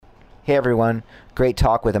Hey everyone, great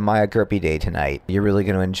talk with Amaya Gurpide tonight. You're really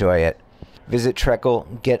going to enjoy it. Visit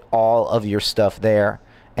Treckle, get all of your stuff there,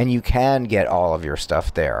 and you can get all of your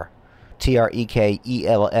stuff there. TREKELL.com,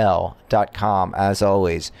 as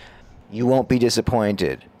always. You won't be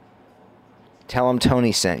disappointed. Tell them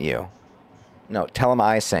Tony sent you. No, tell them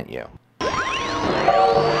I sent you.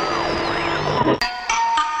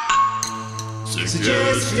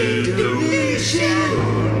 Suggested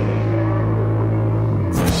deletion.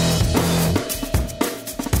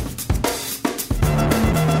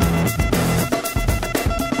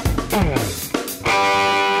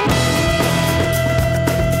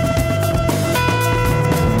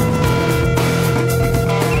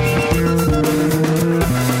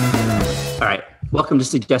 Welcome to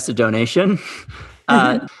Suggested Donation.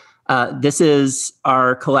 This is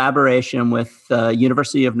our collaboration with the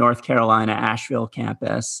University of North Carolina, Asheville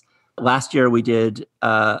campus. Last year, we did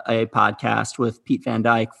a podcast with Pete Van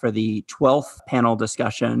Dyke for the 12th panel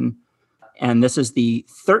discussion. And this is the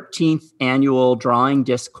 13th Annual Drawing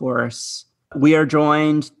Discourse. We are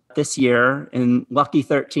joined this year in Lucky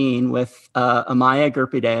 13 with Amaya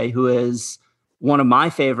Gurpide, who is one of my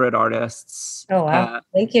favorite artists. Oh, wow.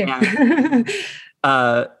 Thank you.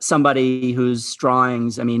 Somebody whose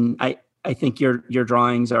drawings, I mean, I think your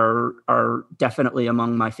drawings are definitely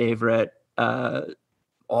among my favorite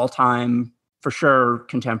all-time, for sure,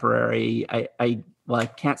 contemporary. I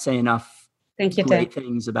can't say enough great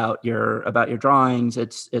things about your drawings.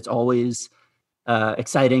 It's always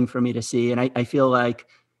exciting for me to see. And I feel like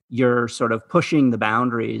you're sort of pushing the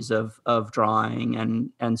boundaries of drawing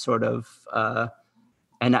and sort of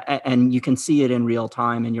and you can see it in real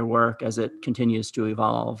time in your work as it continues to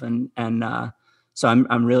evolve. And so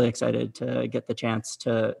I'm really excited to get the chance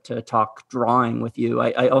to talk drawing with you.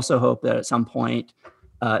 I also hope that at some point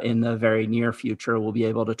in the very near future, we'll be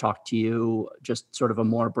able to talk to you just sort of a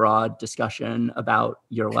more broad discussion about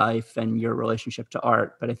your life and your relationship to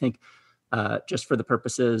art. But I think just for the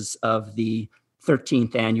purposes of the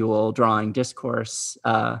 13th Annual Drawing Discourse,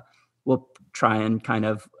 we'll try and kind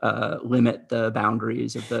of limit the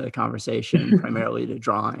boundaries of the conversation primarily to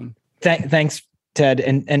drawing. Thanks, Ted.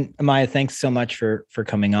 And Amaya, thanks so much for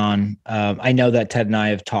coming on. I know that Ted and I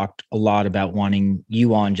have talked a lot about wanting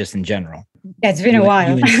you on just in general. Yeah, it's been a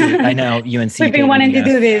while. UNC, I know UNC. We've been wanting to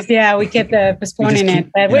do this. Yeah, we kept postponing it,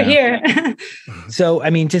 but we're here. So, I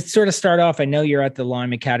mean, just sort of start off, I know you're at the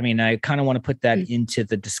Lyme Academy, and I kind of want to put that into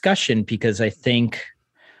the discussion because I think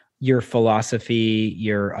your philosophy,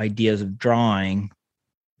 your ideas of drawing,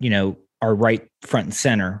 are right front and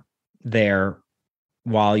center there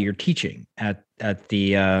while you're teaching at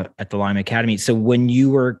the Lyme Academy. So when you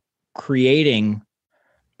were creating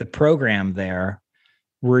the program there,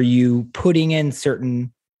 were you putting in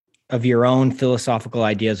certain of your own philosophical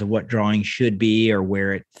ideas of what drawing should be or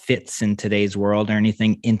where it fits in today's world or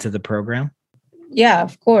anything into the program? Yeah,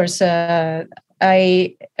 of course.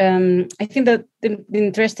 I think that the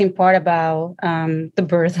interesting part about the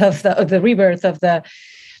birth of the rebirth of the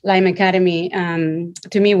Lyme Academy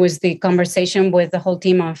to me was the conversation with the whole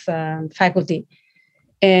team of faculty,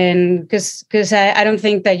 and because I don't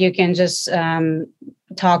think that you can just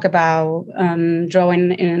talk about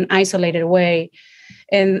drawing in an isolated way,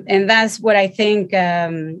 and that's what I think.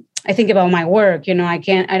 I think about my work. And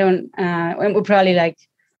we'll probably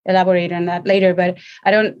elaborate on that later, but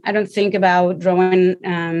I don't think about drawing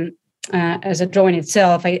as a drawing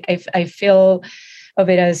itself. I feel of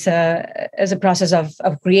it as a process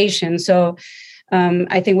of creation. So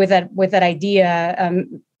I think with that idea,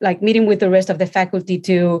 meeting with the rest of the faculty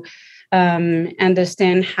to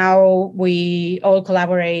understand how we all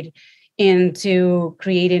collaborate into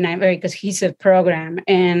creating a very cohesive program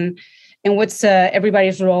and what's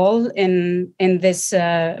everybody's role in this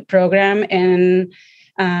program, and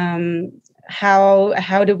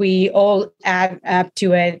how do we all add up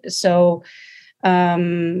to it? So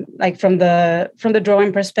from the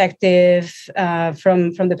drawing perspective,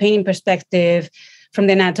 from the painting perspective, from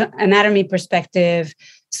the anatomy perspective,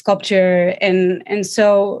 sculpture, and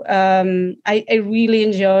so I really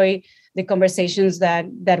enjoy the conversations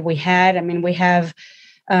that we had. I mean, we have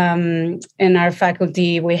in our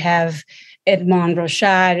faculty, we have Edmond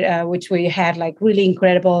Rochad, which we had really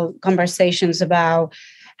incredible conversations about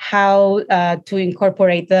how to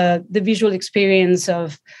incorporate the visual experience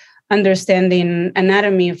of understanding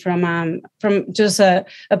anatomy from just a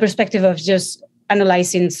perspective of just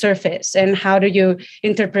analyzing surface, and how do you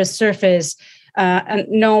interpret surface and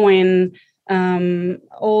knowing having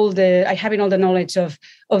all the knowledge of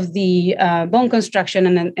the bone construction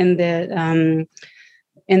and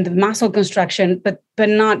the muscle construction, but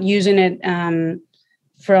not using it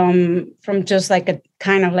just like a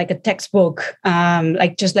kind of like a textbook,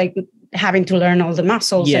 like just like having to learn all the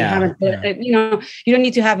muscles and having to, you don't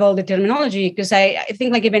need to have all the terminology, because I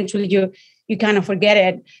think like eventually you kind of forget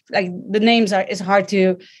it. Like the names is hard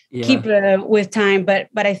to keep with time, but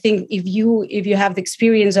I think if you have the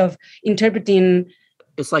experience of interpreting,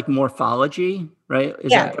 it's like morphology, right?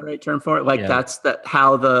 Is that the right term for it? Like that's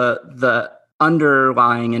how the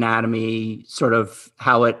underlying anatomy, sort of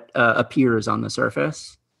how it appears on the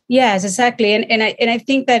surface. Yes, exactly. And I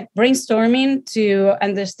think that brainstorming to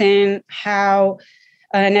understand how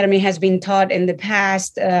anatomy has been taught in the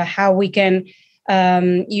past, how we can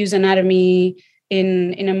use anatomy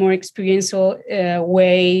in a more experiential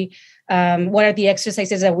way. What are the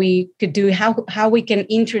exercises that we could do? How we can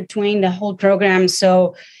intertwine the whole program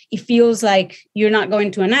so it feels like you're not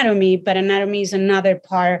going to anatomy, but anatomy is another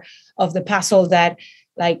part of the puzzle that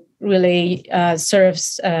like really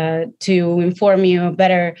serves to inform you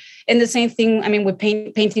better. And the same thing, I mean, with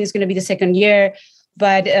painting is going to be the second year,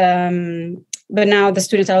 but now the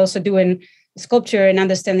students are also doing sculpture and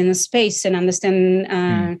understanding the space and understanding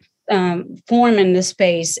form in the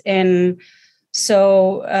space. And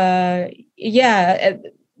so,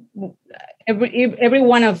 every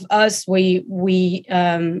one of us, we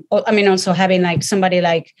I mean, also having like somebody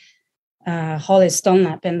like Hollis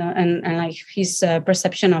Dunlap and like his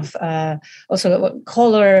perception of also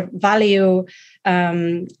color value.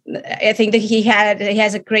 I think that he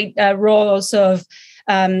has a great role also of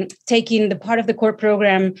taking the part of the core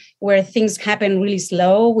program where things happen really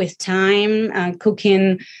slow with time,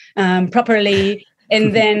 cooking properly,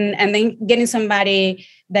 and then getting somebody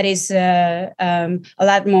that is a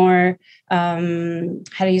lot more how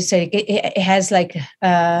do you say it has like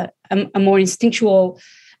a more instinctual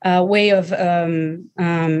way of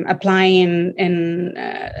applying in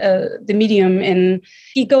the medium. And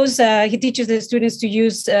he teaches the students to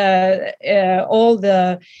use all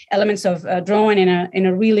the elements of drawing in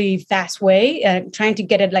a really fast way, trying to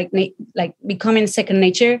get it like becoming second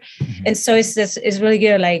nature. Mm-hmm. And so it's really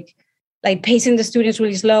good, like pacing the students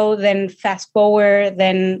really slow, then fast forward,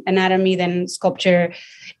 then anatomy, then sculpture,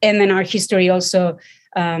 and then art history also.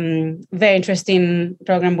 Very interesting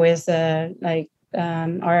program with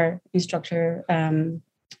our instructor,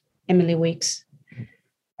 Emily Weeks,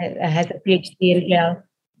 has a PhD in Yale.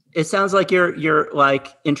 It sounds like you're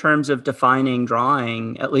like, in terms of defining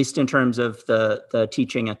drawing, at least in terms of the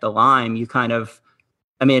teaching at the Lyme, you kind of,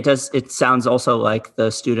 I mean, it sounds also like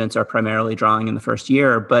the students are primarily drawing in the first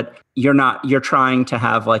year, but you're trying to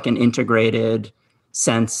have like an integrated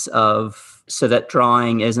sense of, so that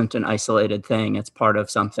drawing isn't an isolated thing. It's part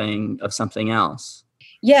of something else.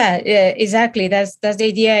 Yeah, exactly. That's the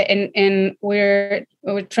idea. And we're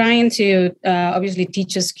trying to obviously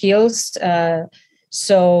teach us skills.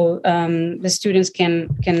 So the students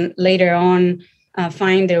can later on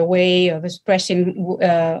find their way of expressing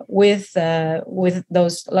with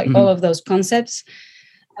those, like all of those concepts.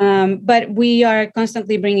 But we are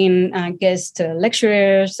constantly bringing guest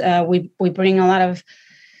lecturers. We bring a lot of,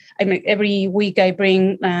 I mean, every week I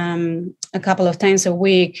bring a couple of times a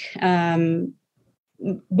week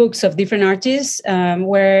books of different artists,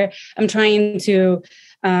 where I'm trying to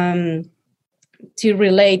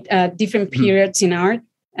relate different periods in art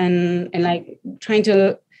and like trying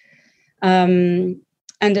to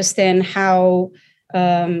understand how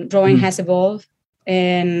drawing has evolved,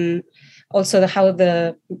 and also how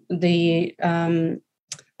the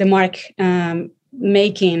mark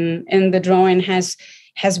making and the drawing has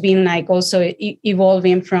been like also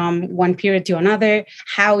evolving from one period to another,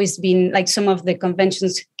 how it's been like some of the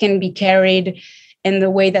conventions can be carried and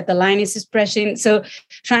the way that the line is expressing. So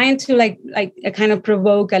trying to like kind of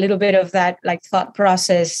provoke a little bit of that like thought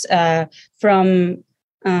process from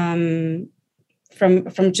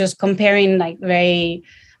just comparing like very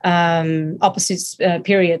opposite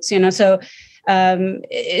periods, you know. So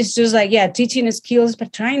it's just like, teaching skills,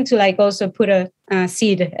 but trying to like also put a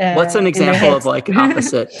seed. What's an example of like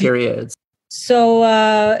opposite periods?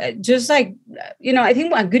 So just like, you know, I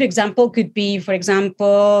think a good example could be, for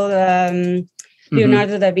example,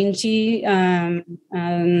 Leonardo da Vinci,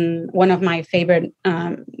 one of my favorite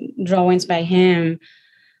drawings by him,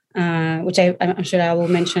 which I'm sure I will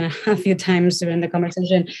mention a few times during the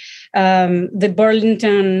conversation. The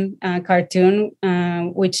Burlington cartoon,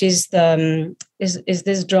 which is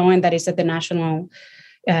this drawing that is at the National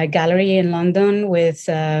Gallery in London with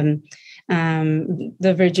the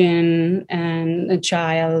Virgin and the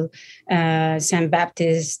Child, Saint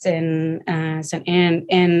Baptist and Saint Anne.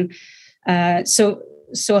 And so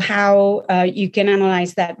how you can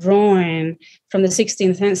analyze that drawing from the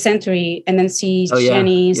 16th century and then see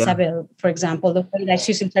Jenny Saville, for example, the way that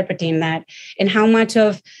she's interpreting that, and how much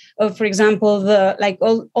of for example, the like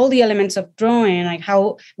all the elements of drawing, like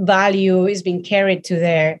how value is being carried to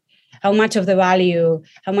there, how much of the value,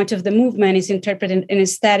 how much of the movement is interpreted in a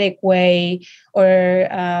static way, or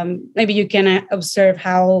maybe you can observe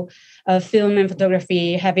how film and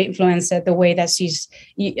photography have influenced the way that she's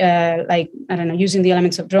using the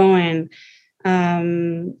elements of drawing,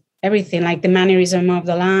 everything, like the mannerism of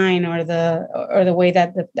the line, or the way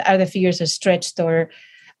that the other figures are stretched, or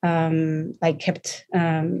kept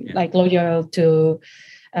loyal to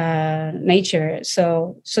nature.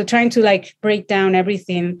 So trying to break down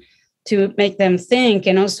everything to make them think,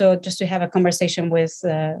 and also just to have a conversation with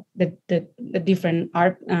the different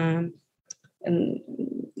art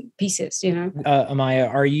pieces, Amaya,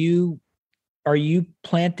 are you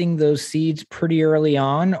planting those seeds pretty early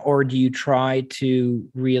on, or do you try to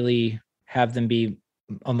really have them be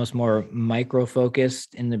almost more micro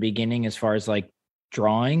focused in the beginning as far as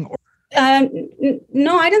drawing?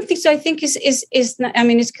 No, I don't think so. I think it's not,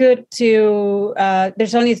 it's good to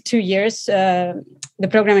there's only 2 years. The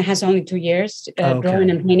program has only 2 years, drawing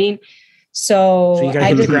and painting. So you gotta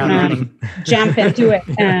hit the ground running. Jump into it.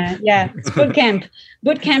 It's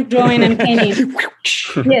boot camp drawing and painting.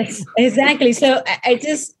 Yes, exactly. So I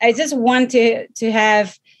just want to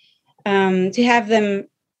have them,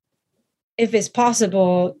 if it's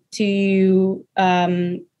possible, to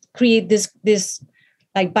create this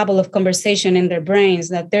bubble of conversation in their brains,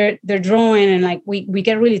 that they're drawing, and we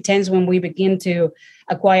get really tense when we begin to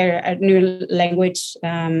acquire a new language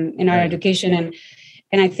in our education,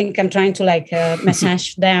 and I think I'm trying to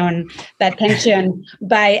massage down that tension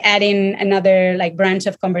by adding another branch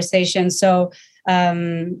of conversation. So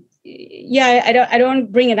I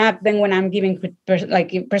don't bring it up then when I'm giving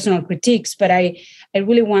personal critiques, but I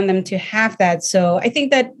really want them to have that. So I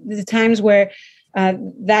think that the times where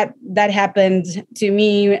that happened to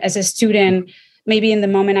me as a student, maybe in the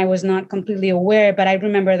moment I was not completely aware, but I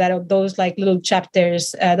remember that those little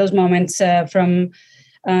chapters, those moments from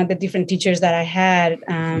the different teachers that I had,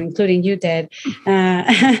 including you, Ted,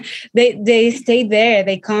 they stayed there.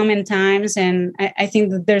 They come in times, and I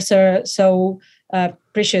think that they're so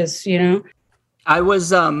precious, I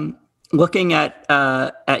was looking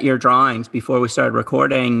at your drawings before we started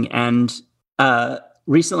recording, and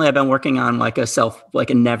recently I've been working on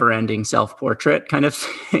a never-ending self-portrait kind of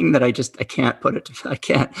thing that I can't put it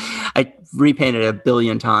to, I repainted it 1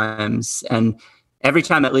 billion times, and every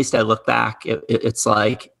time at least I look back, it's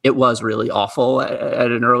it was really awful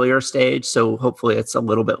at an earlier stage. So hopefully it's a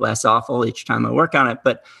little bit less awful each time I work on it.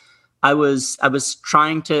 But I was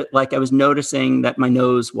trying to, I was noticing that my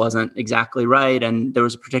nose wasn't exactly right, and there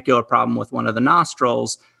was a particular problem with one of the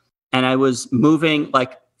nostrils, and I was moving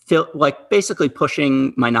basically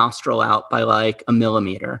pushing my nostril out by 1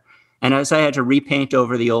 millimeter. And as I had to repaint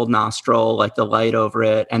over the old nostril, the light over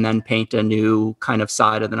it, and then paint a new kind of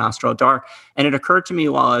side of the nostril dark. And it occurred to me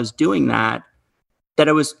while I was doing that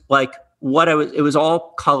it was it was all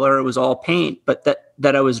color, it was all paint, but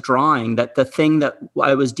that I was drawing, that the thing that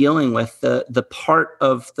I was dealing with, the part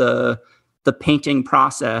of the painting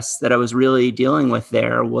process that I was really dealing with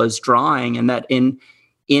there was drawing. And that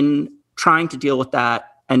in trying to deal with that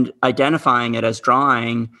and identifying it as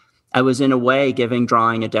drawing, I was in a way giving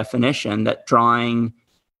drawing a definition, that drawing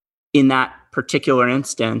in that particular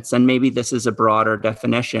instance, and maybe this is a broader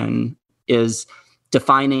definition, is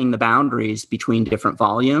defining the boundaries between different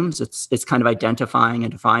volumes. It's kind of identifying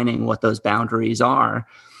and defining what those boundaries are.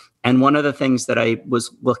 And one of the things that I was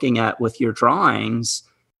looking at with your drawings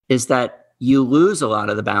is that you lose a lot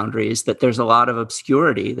of the boundaries, that there's a lot of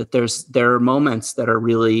obscurity, that there are moments that are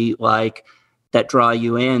really that draw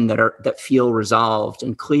you in, that feel resolved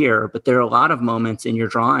and clear. But there are a lot of moments in your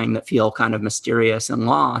drawing that feel kind of mysterious and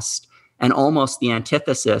lost, and almost the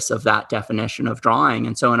antithesis of that definition of drawing.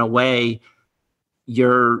 And so in a way,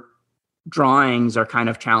 your drawings are kind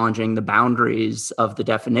of challenging the boundaries of the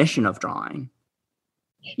definition of drawing.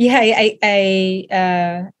 Yeah, I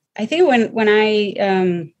think when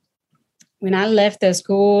I left the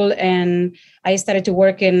school and I started to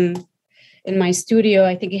work in my studio,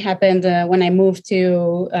 I think it happened when I moved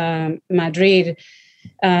to Madrid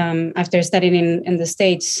after studying in the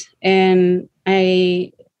States, and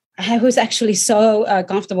I was actually so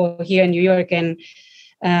comfortable here in New York, and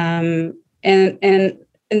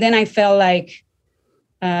then I felt like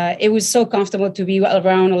it was so comfortable to be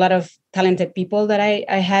around a lot of talented people that I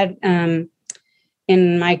had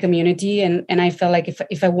in my community, and I felt like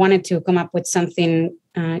if I wanted to come up with something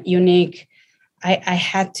unique, I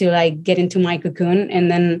had to like get into my cocoon and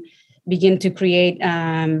then begin to create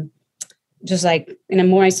just like in a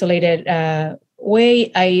more isolated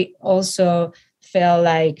way. I also felt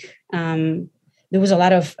like there was a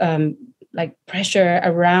lot of like pressure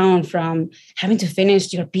around from having to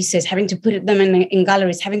finish your pieces, having to put them in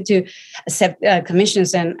galleries, having to accept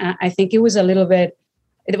commissions. And I think it was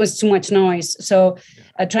it was too much noise. So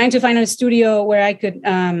trying to find a studio where I could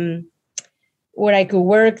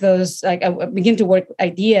work those, like begin to work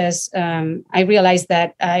ideas, I realized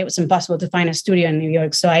that it was impossible to find a studio in New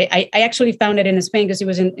York. So I actually found it in Spain, because it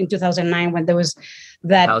was in 2009 when there was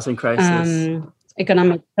that housing crisis.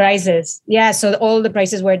 Economic crisis. Yeah. So all the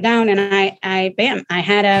prices were down, and I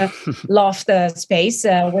had a loft space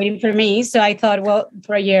waiting for me. So I thought, well,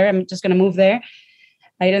 for a year, I'm just going to move there.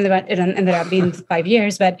 It ended up being 5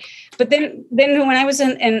 years, but then when I was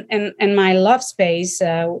in my loft space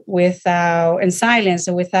in silence,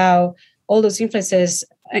 without all those influences,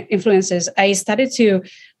 I started to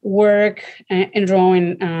work and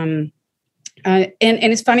drawing. And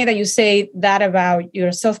it's funny that you say that about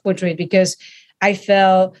your self-portrait, because I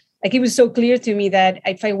felt like it was so clear to me that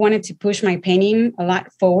if I wanted to push my painting a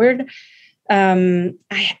lot forward, I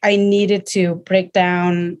needed to break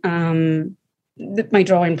down my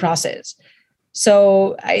drawing process.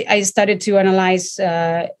 So I started to analyze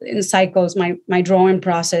in cycles my drawing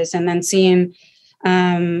process, and then seeing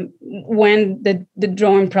when the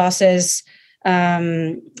drawing process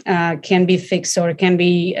can be fixed or can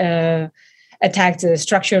be attacked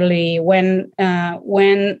structurally, when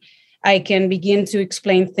I can begin to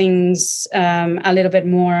explain things a little bit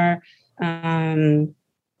more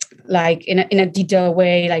like in a detailed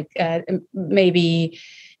way, like maybe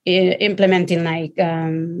implementing like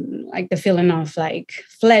the feeling of like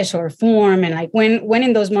flesh or form. And like when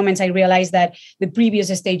in those moments I realized that the previous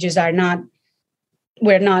stages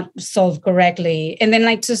were not solved correctly, and then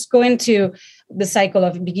like just go into the cycle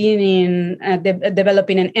of beginning,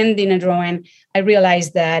 developing and ending a drawing, I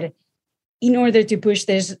realized that in order to push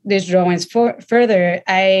these drawings further,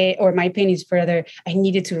 my paintings further, I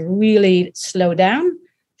needed to really slow down,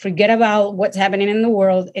 forget about what's happening in the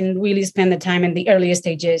world, and really spend the time in the earlier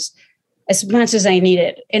stages as much as I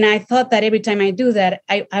needed. And I thought that every time I do that,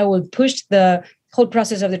 I will push the whole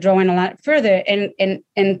process of the drawing a lot further,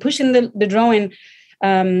 and pushing the drawing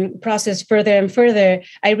process further and further,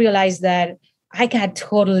 I realized that I got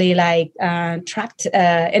totally like trapped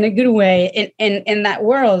in a good way in that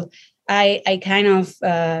world. I kind of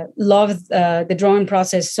loved the drawing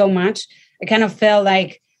process so much. I kind of felt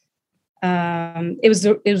like it was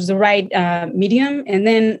the right medium, and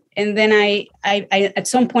then I at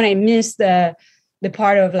some point I missed the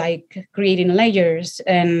part of like creating layers,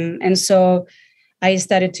 and so I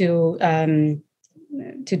started to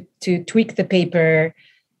tweak the paper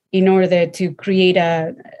in order to create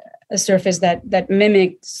a surface that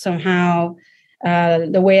mimicked somehow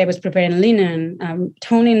the way I was preparing linen,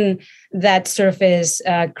 toning that surface,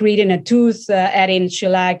 creating a tooth, adding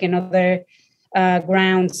shellac and other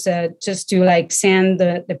grounds just to like sand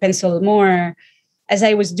the pencil more. As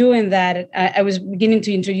I was doing that, I was beginning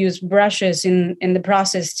to introduce brushes in the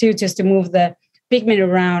process too, just to move the pigment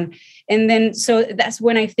around. And then, so that's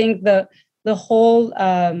when I think the whole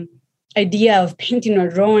idea of painting or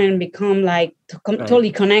drawing become like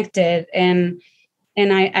totally connected. And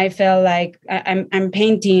I felt like I'm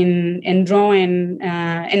painting and drawing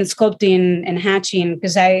and sculpting and hatching,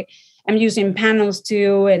 because I'm using panels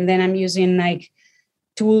too, and then I'm using like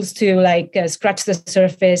tools to like scratch the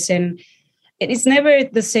surface, and it's never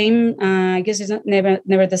the same. I guess it's not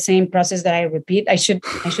never the same process that I repeat. I should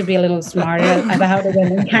be a little smarter about it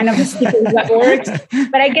and kind of stick with what works.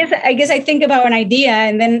 But I guess I think about an idea,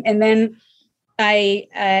 and then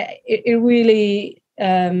it really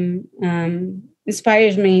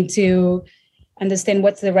inspires me to understand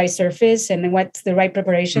what's the right surface and what's the right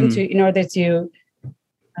preparation in order to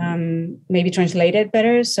maybe translate it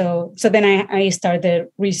better. So then I started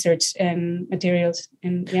research and materials,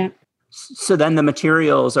 and yeah. So then the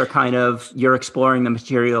materials are kind of, you're exploring the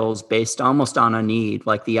materials based almost on a need,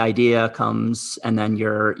 like the idea comes and then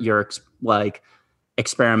you're like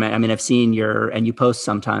experiment. I mean, I've seen and you post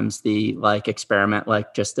sometimes the like experiment,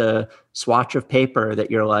 like just a swatch of paper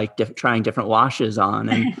that you're like trying different washes on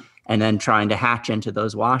and then trying to hatch into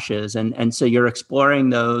those washes. And so you're exploring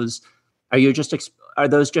those. Are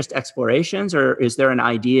those just explorations, or is there an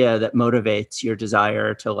idea that motivates your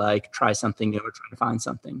desire to like try something new or try to find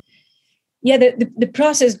something? Yeah, the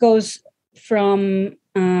process goes from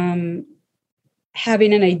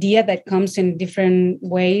having an idea that comes in different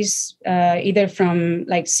ways, either from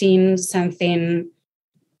like seeing something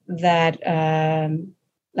that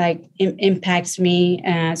like impacts me.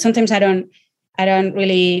 Sometimes I don't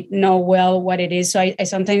really know well what it is. So I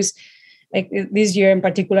sometimes, like this year in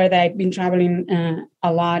particular, that I've been traveling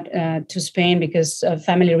a lot to Spain because of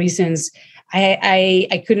family reasons.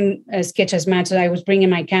 I couldn't sketch as much, so I was bringing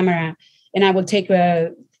my camera, and I would take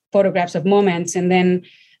photographs of moments, and then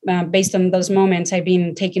based on those moments, I've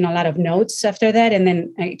been taking a lot of notes after that, and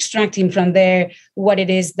then extracting from there what it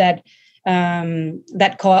is that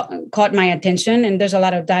caught my attention. And there's a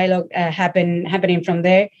lot of dialogue happening from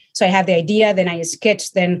there. So I have the idea, then I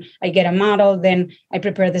sketch, then I get a model, then I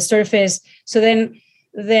prepare the surface. So then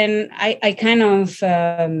I kind of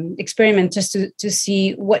experiment just to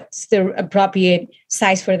see what's the appropriate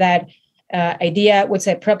size for that idea, what's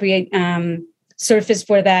the appropriate surface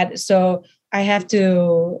for that. So I have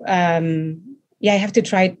to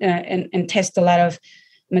try and test a lot of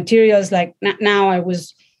materials. Like now I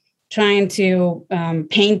was trying to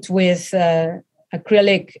paint with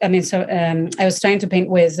acrylic. I mean, so I was trying to paint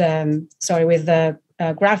with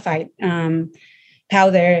graphite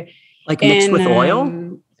powder, like mixed with oil.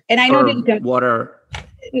 And I know that you can water.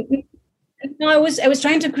 No, I was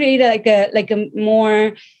trying to create like a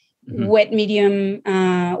more wet medium,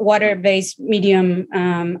 water-based medium.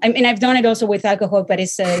 I mean, I've done it also with alcohol, but it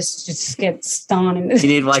just gets done. You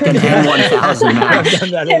need like an N1000 mask. I've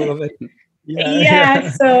done that a little bit. Yeah.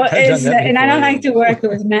 So and I don't like to work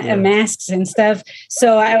with masks and stuff.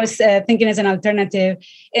 So I was thinking as an alternative.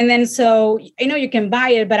 And then so I know you can buy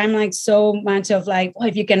it, but I'm like so much of like, well,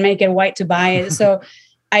 if you can make it white, to buy it. So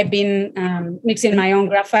I've been mixing my own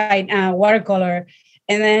graphite watercolor,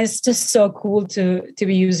 and then it's just so cool to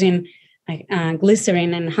be using like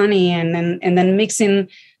glycerin and honey, and then mixing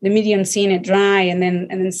the medium, seeing it dry, and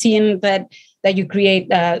then seeing that you create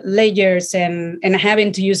layers, and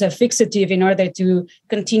having to use a fixative in order to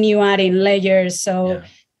continue adding layers. So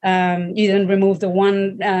you then remove the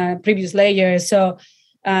one previous layer. So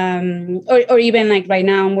or even like right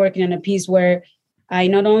now I'm working on a piece where I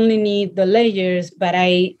not only need the layers, but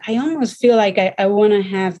I almost feel like I want to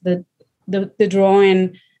have the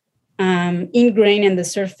drawing ingrained in the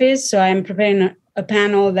surface. So I'm preparing a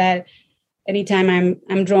panel that anytime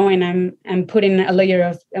I'm drawing, I'm putting a layer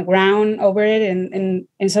of ground over it, and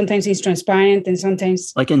sometimes it's transparent, and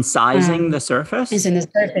sometimes like incising the surface. It's in the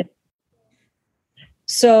surface.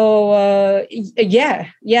 So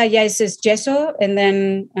it's just gesso, and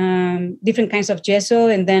then different kinds of gesso,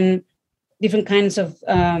 and then different kinds of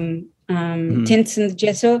tints in the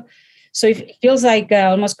gesso. So it feels like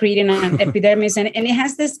almost creating an epidermis, and it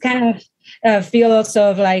has this kind of feel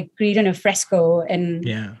also of like creating a fresco in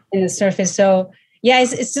the surface. So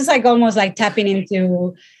it's just like almost like tapping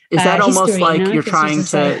into. Is that almost history, like you know?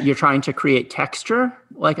 you're trying to create texture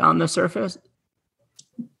like on the surface?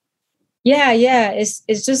 Yeah.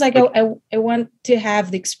 It's just like I want to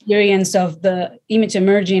have the experience of the image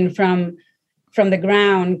emerging from the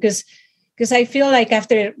ground, because I feel like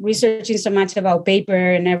after researching so much about paper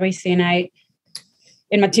and everything,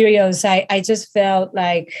 in materials, I just felt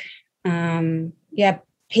like,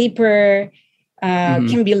 paper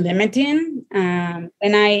can be limiting. And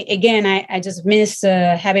I just miss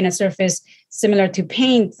having a surface similar to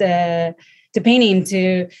painting,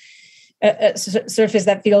 to a surface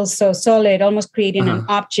that feels so solid, almost creating an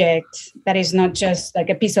object that is not just like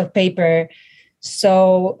a piece of paper.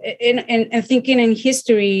 So in thinking in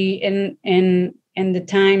history, in the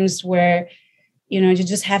times where, you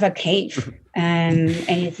just have a cave and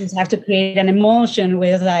you just have to create an emulsion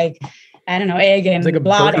with like, I don't know, egg and like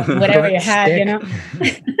blood or whatever you had,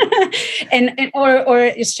 and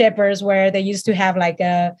or shepherds where they used to have like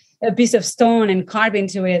a piece of stone and carve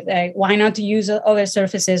into it. Like, why not to use other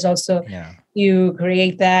surfaces also? You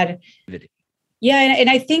create that. Yeah, and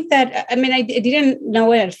I think that, I mean, I didn't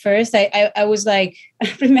know it at first. I was like,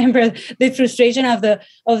 I remember the frustration of the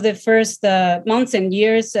first months and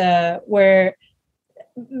years where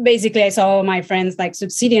basically I saw all my friends like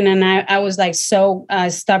succeeding, and I was like so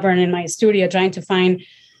stubborn in my studio trying to find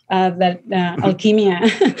that alchemia.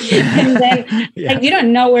 And then like, you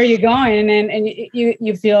don't know where you're going, and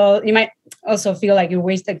you might also feel like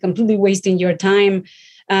you're completely wasting your time.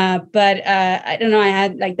 But I don't know, I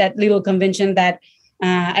had like that little conviction that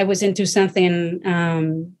I was into something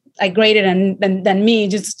like greater than me,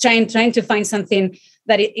 just trying to find something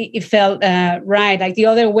that it felt right. Like the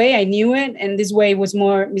other way, I knew it, and this way was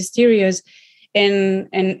more mysterious. And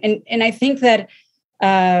I think that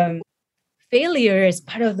failure is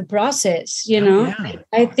part of the process,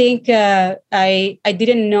 I think I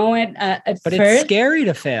didn't know it at first. But it's scary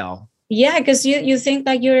to fail. Yeah, because you think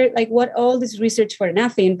like you're like, what, all this research for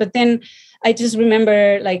nothing. But then I just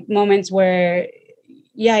remember like moments where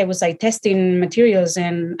it was like testing materials,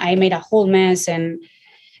 and I made a whole mess. And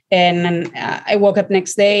I woke up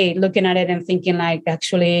next day looking at it and thinking like,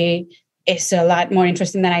 actually, it's a lot more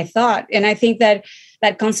interesting than I thought. And I think that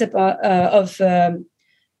concept of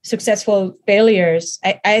successful failures,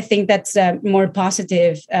 I think that's more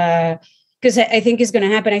positive, because I think it's going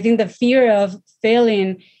to happen. I think the fear of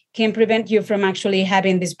failing can prevent you from actually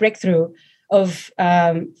having this breakthrough of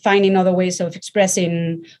finding other ways of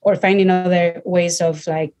expressing, or finding other ways of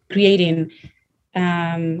like creating.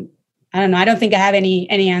 I don't know. I don't think I have any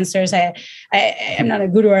answers. I'm not a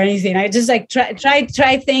guru or anything. I just like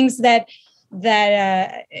try things that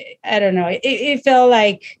I don't know. It felt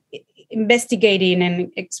like investigating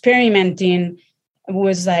and experimenting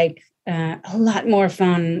was like a lot more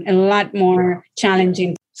fun and a lot more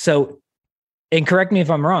challenging. So, and correct me if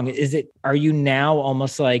I'm wrong, are you now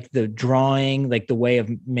almost like the drawing, like the way of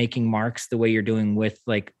making marks, the way you're doing with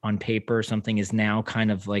like on paper or something is now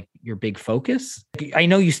kind of like your big focus? I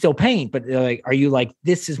know you still paint, but like, are you like,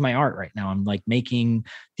 this is my art right now? I'm like making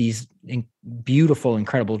these beautiful,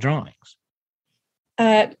 incredible drawings.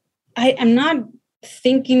 I'm not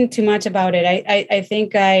thinking too much about it. I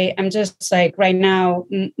think I'm just like right now,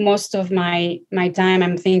 most of my time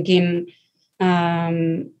I'm thinking,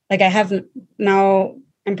 like I have now,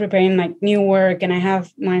 I'm preparing like new work, and I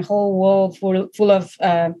have my whole wall full of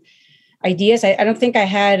ideas. I don't think I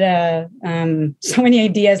had so many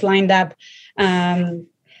ideas lined up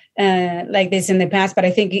like this in the past, but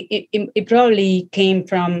I think it probably came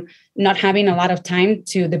from not having a lot of time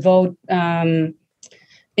to devote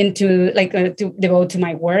to devote to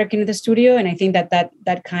my work in the studio. And I think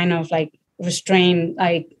that kind of like restraint,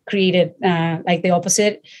 I created like the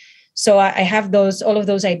opposite. So I have all of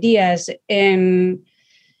those ideas, and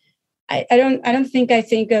I don't think I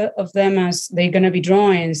think of them as they're going to be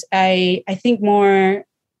drawings. I think more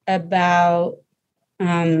about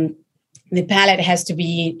the palette has to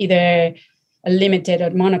be either a limited or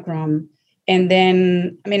monochrome. And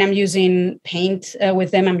then, I mean, I'm using paint with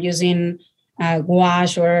them. I'm using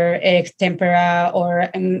gouache or tempera, or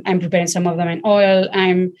I'm preparing some of them in oil.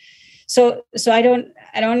 So I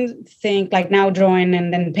don't think like now drawing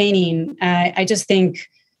and then painting. I just think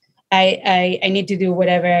I need to do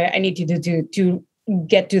whatever I need to do to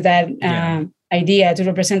get to that idea, to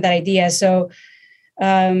represent that idea. So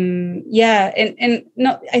and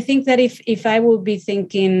no, I think that if I will be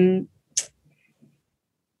thinking,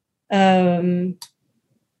 I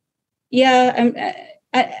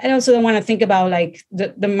also don't want to think about like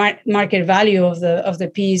the market value of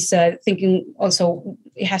the piece. Thinking also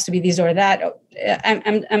it has to be this or that.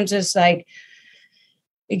 I'm just like,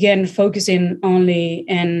 again, focusing only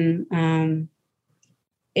in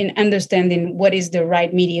understanding what is the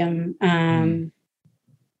right medium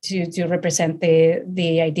to represent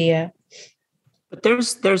the idea. But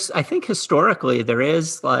there's I think historically there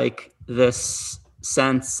is like this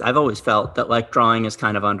sense, I've always felt that like drawing is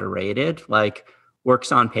kind of underrated. Like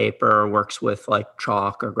works on paper, works with like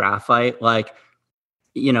chalk or graphite, like,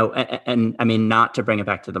 you know, and I mean, not to bring it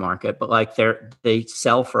back to the market, but like they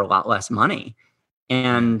sell for a lot less money.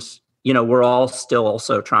 And, you know, we're all still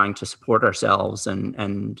also trying to support ourselves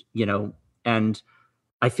and, you know, and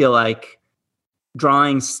I feel like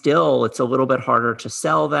drawings still, it's a little bit harder to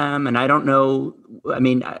sell them. And I don't know, I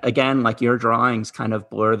mean, again, like your drawings kind of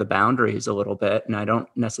blur the boundaries a little bit. And I don't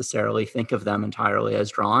necessarily think of them entirely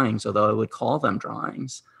as drawings, although I would call them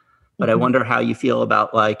drawings. But I wonder how you feel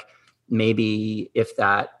about like, maybe if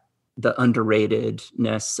the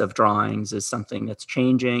underratedness of drawings is something that's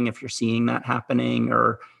changing, if you're seeing that happening,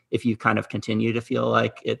 or if you kind of continue to feel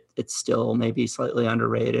like it's still maybe slightly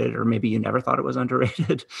underrated, or maybe you never thought it was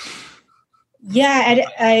underrated. Yeah,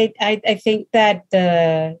 I think that,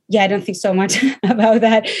 I don't think so much about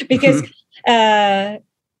that, because I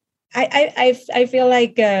feel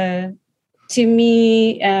like to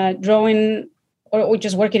me, drawing or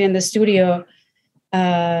just working in the studio,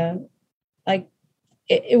 like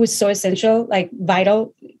it was so essential, like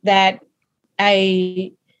vital, that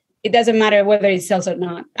it doesn't matter whether it sells or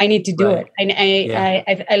not. I need to do it.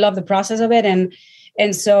 I love the process of it.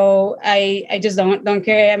 And so I just don't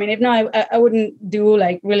care. I mean, if not, I wouldn't do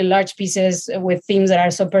like really large pieces with themes that are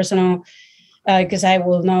so personal, because I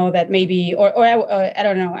will know that maybe, or I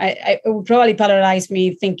don't know, it would probably polarize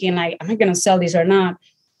me thinking like, am I going to sell this or not?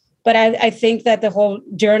 But I think that the whole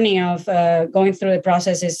journey of going through the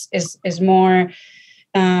process is more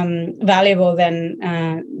valuable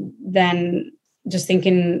than just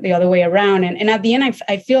thinking the other way around. And at the end,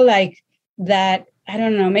 I feel like that, I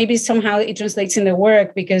don't know, maybe somehow it translates in the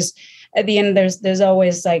work, because at the end, there's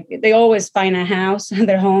always like, they always find a house in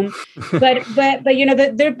their home. But there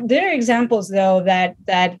are examples though that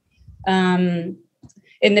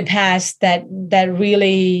in the past that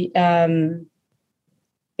really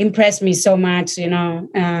impressed me so much,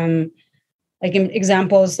 like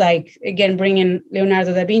examples, like again, bringing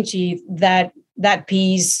Leonardo da Vinci, that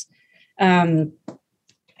piece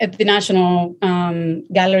at the National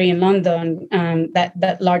Gallery in London,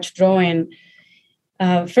 that large drawing.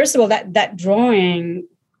 First of all, that drawing,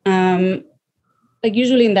 like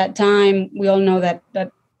usually in that time, we all know that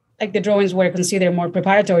like the drawings were considered more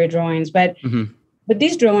preparatory drawings, but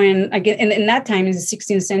this drawing, again, in that time, in the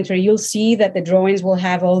 16th century, you'll see that the drawings will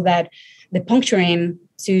have all that, the puncturing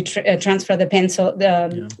to transfer the pencil,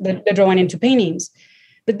 the drawing into paintings.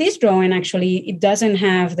 But this drawing, actually, it doesn't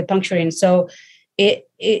have the puncturing. So it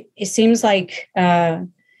seems like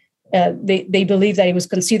they believe that it was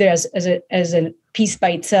considered as a piece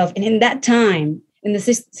by itself. And in that time, in the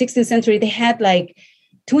 16th century, they had like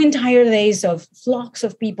 2 entire days of flocks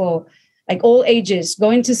of people, like all ages,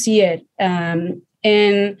 going to see it.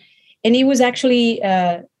 And it was actually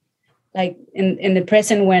like in the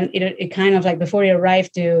present, when it kind of like before it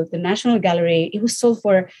arrived to the National Gallery, it was sold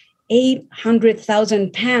for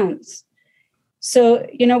 £800,000. So,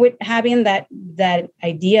 with having that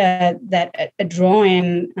idea that a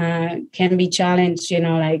drawing can be challenged,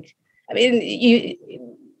 like, I mean,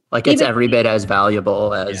 it's every bit as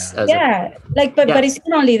valuable as but it's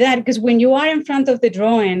not only that, because when you are in front of the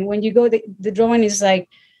drawing, when you go, the drawing is like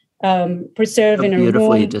preserved in a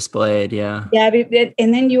beautifully room, displayed. And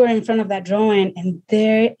then you are in front of that drawing, and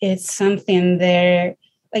there is something there.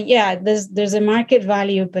 Like, there's a market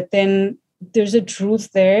value, but then there's a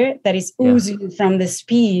truth there that is oozing from this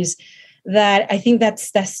piece. That I think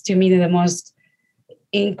that's to me the most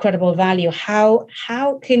incredible value. How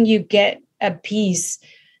can you get a piece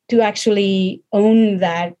to actually own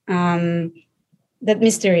that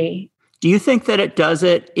mystery? Do you think that it does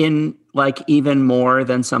it in like even more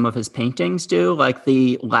than some of his paintings do? Like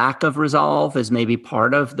the lack of resolve is maybe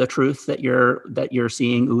part of the truth that you're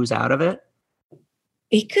seeing ooze out of it?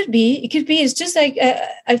 It could be. It's just like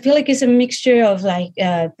I feel like it's a mixture of like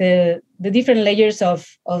the different layers of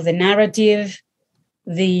the narrative.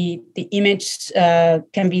 The image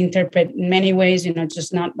can be interpreted in many ways,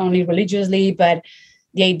 just not only religiously, but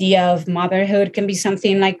the idea of motherhood can be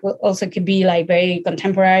something like, also could be like very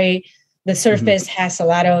contemporary. The surface has a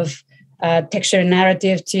lot of texture and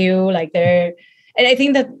narrative too, like there. And I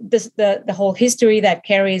think that the whole history that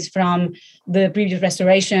carries from the previous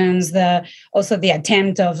restorations, also the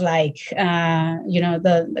attempt of like, there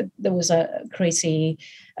was a crazy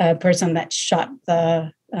person that shot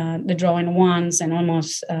the drawing once and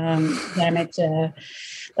almost damaged.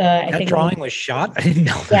 That drawing was shot? I didn't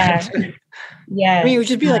know that. Yeah. I mean, it would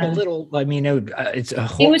just be like a little, it's a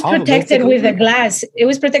whole. It was protected with a glass.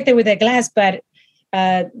 But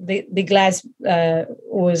the glass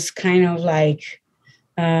was kind of like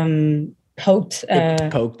poked.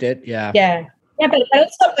 Poked it, yeah. Yeah.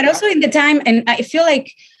 But also in the time, and I feel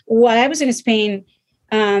like while I was in Spain,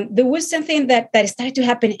 there was something that started to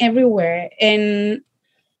happen everywhere. And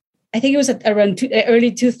I think it was around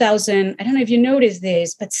early 2000. I don't know if you noticed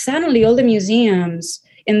this, but suddenly all the museums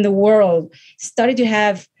in the world started to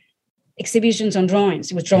have exhibitions on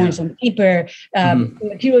drawings. It was drawings on paper,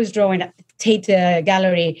 materials drawing at the Tate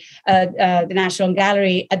Gallery, the National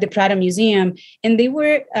Gallery, at the Prado Museum. And they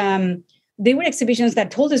were exhibitions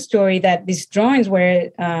that told the story that these drawings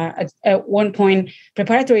were at one point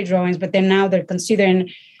preparatory drawings, but then now they're considered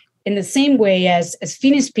in the same way as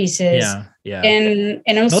finished pieces. Yeah.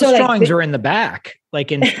 And also those drawings were in the back,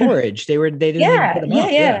 like in storage. They didn't even put them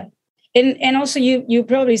up. Yeah. And also you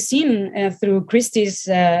probably seen through Christie's.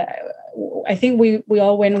 I think we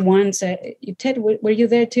all went once. Ted, were you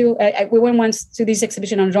there too? We went once to this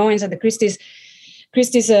exhibition on drawings at the Christie's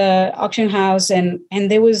auction house, and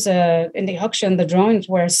there was in the auction the drawings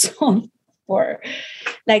were sold for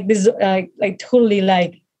like this like totally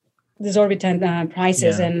like exorbitant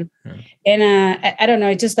prices, and I don't know.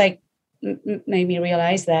 It just like made me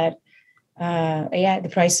realize that the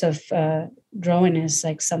price of drawing is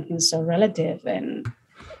like something so relative. And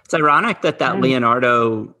it's ironic that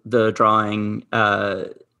Leonardo, the drawing,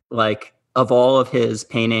 like of all of his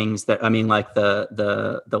paintings, that I mean, like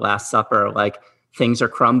the Last Supper, like things are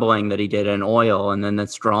crumbling that he did in oil, and then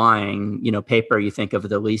this drawing, paper, you think of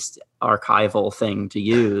the least archival thing to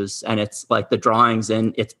use, and it's like the drawings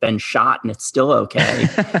and it's been shot and it's still okay.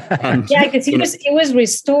 And because it was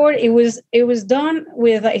restored. It was done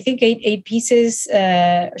with I think eight pieces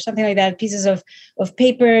or something like that, pieces of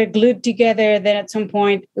paper glued together. Then at some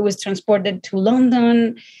point it was transported to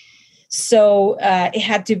London. So it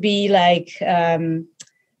had to be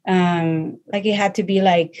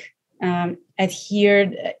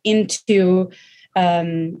adhered into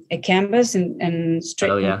a canvas and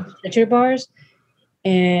stretcher bars,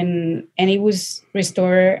 and it was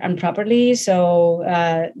restored improperly. So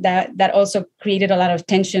that also created a lot of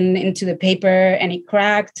tension into the paper, and it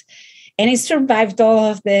cracked, and it survived all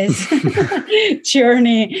of this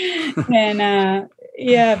journey. And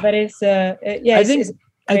but it's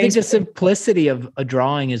I think the simplicity of a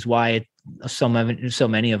drawing is why so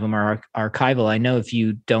many of them are archival. I know if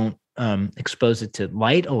you don't expose it to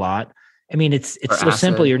light a lot, I mean, it's so acid.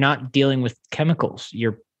 Simple. You're not dealing with chemicals.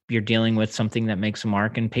 You're dealing with something that makes a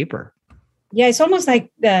mark in paper. Yeah, it's almost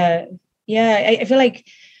like I feel like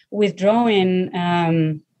with drawing,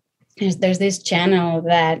 there's this channel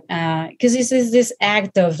that because this is this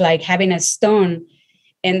act of like having a stone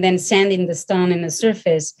and then sanding the stone in the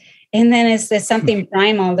surface. And then there's something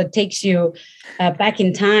primal that takes you back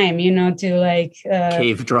in time, to like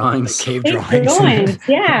cave drawings.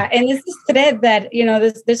 Yeah, and it's this thread that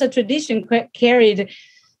there's a tradition carried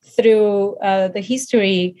through the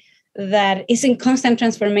history that is in constant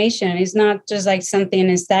transformation. It's not just like something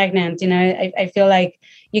is stagnant. I feel like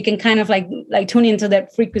you can kind of like tune into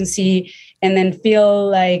that frequency and then feel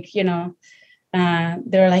like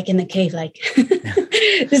they're like in the cave, like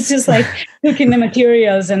it's just like cooking the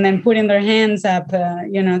materials and then putting their hands up,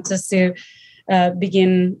 just to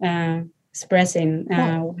begin expressing.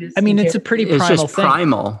 It's a pretty primal it's just thing.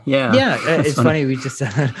 Primal, yeah. Yeah, it's funny we just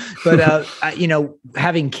said that, but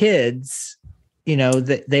having kids, they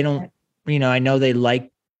don't. I know they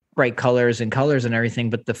like bright colors and everything,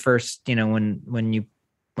 but the first, when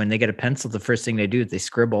they get a pencil, the first thing they do is they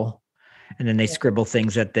scribble, and then they scribble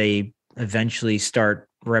things that they eventually start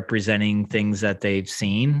representing things that they've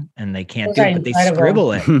seen and they can't do it, but they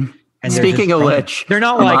scribble it. And speaking of which, they're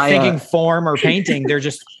not like thinking form or painting. They're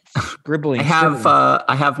just scribbling.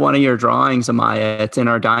 I have one of your drawings, Amaya. It's in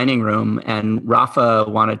our dining room, and Rafa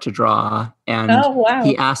wanted to draw, and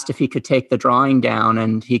he asked if he could take the drawing down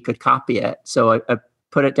and he could copy it. So I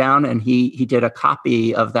put it down, and he did a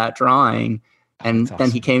copy of that drawing. And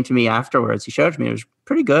then he came to me afterwards. He showed me it was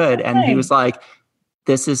pretty good, and he was like,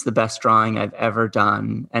 "This is the best drawing I've ever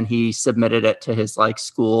done." And he submitted it to his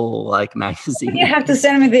school magazine. You have to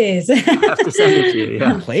send me this. I have to send it to you.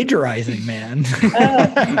 Yeah, plagiarizing, man.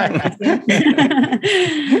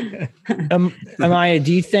 Amaya,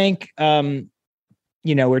 do you think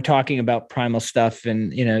we're talking about primal stuff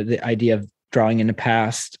and the idea of drawing in the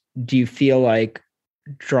past? Do you feel like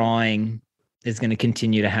drawing is going to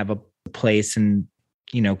continue to have a place in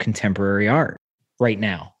contemporary art right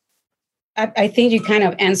now? I think you kind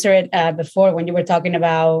of answered it before when you were talking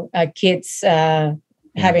about kids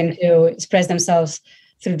having to express themselves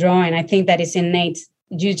through drawing. I think that is innate.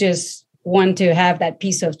 You just want to have that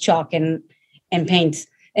piece of chalk and paint.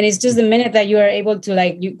 And it's just the minute that you are able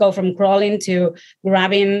to you go from crawling to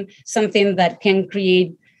grabbing something that can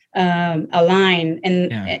create a line,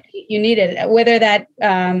 and you need it, whether that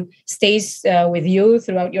stays with you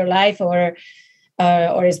throughout your life or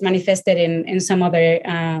is manifested in some other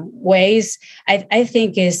ways. I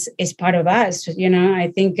think is part of us.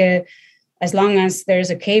 I think as long as there's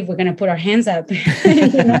a cave, we're going to put our hands up. I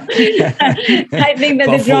think that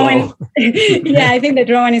the drawing, I think the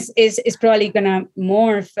drawing is probably going to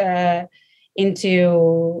morph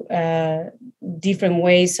into different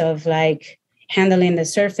ways of handling the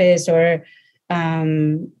surface, or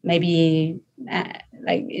maybe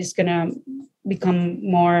it's going to become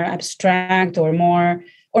more abstract or more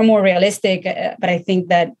realistic. But I think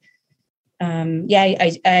that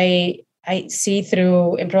I see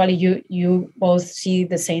through, and probably you both see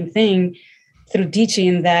the same thing through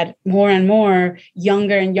teaching, that more and more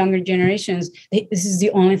younger and younger generations, this is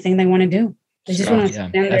the only thing they want to do. They just want to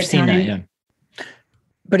spend their time. That, yeah.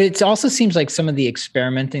 But it also seems like some of the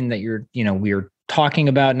experimenting that we're talking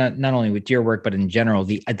about, not only with your work, but in general,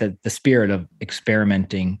 the spirit of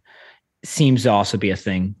experimenting seems to also be a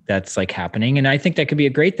thing that's happening. And I think that could be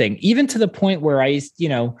a great thing, even to the point where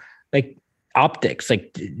optics,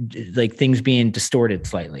 like things being distorted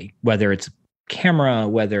slightly, whether it's camera,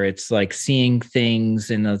 whether it's seeing things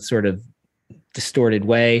in a sort of distorted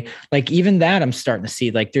way. Even that I'm starting to see,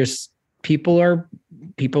 there's people are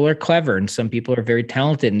clever, and some people are very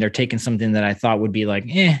talented, and they're taking something that I thought would be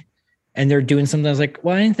and they're doing something I was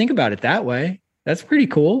well, I didn't think about it that way. That's pretty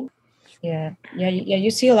cool. Yeah.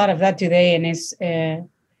 You see a lot of that today, and it's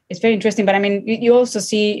very interesting. But I mean, you also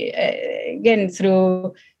see again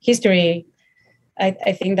through history.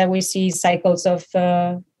 I think that we see cycles of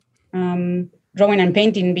drawing and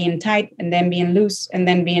painting being tight and then being loose and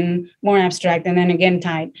then being more abstract and then again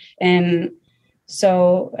tight. And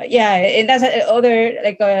so, and that's other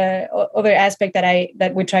other aspect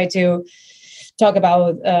that we try to talk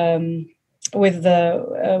about with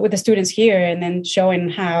the students here, and then showing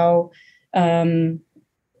how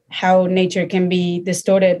nature can be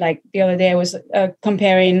distorted. Like the other day, I was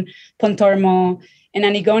comparing Pontormo and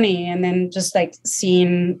Antigone, and then just like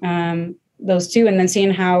seeing those two, and then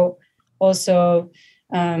seeing how also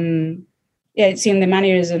seeing the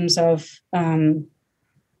mannerisms of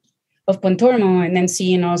Pontormo, and then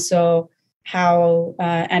seeing also how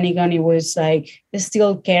Antigone was like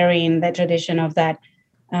still carrying that tradition of that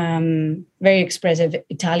very expressive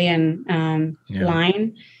Italian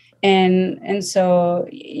line. And so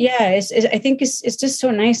I think it's just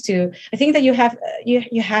so nice to, I think that you have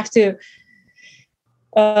to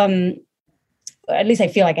at least I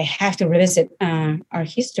feel like I have to revisit our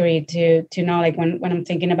history to know, like when I'm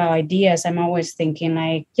thinking about ideas, I'm always thinking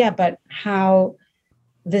like, but how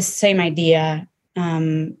this same idea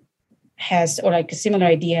has, or like a similar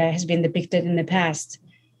idea has been depicted in the past,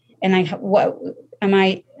 and what am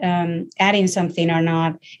I adding something or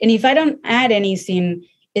not? And if I don't add anything,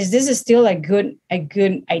 is this still a good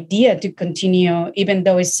idea to continue, even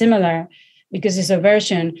though it's similar, because it's a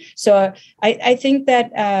version? So I think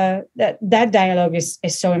that that dialogue is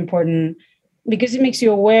so important, because it makes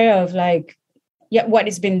you aware of like, what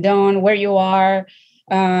has been done, where you are,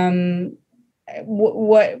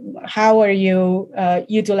 how are you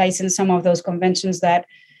utilizing some of those conventions that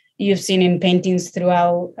you've seen in paintings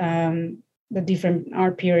throughout the different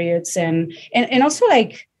art periods, and also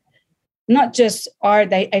like not just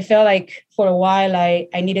art. I felt like for a while I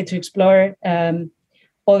needed to explore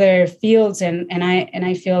other fields, and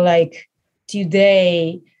I feel like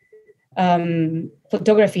today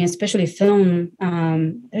photography, and especially film,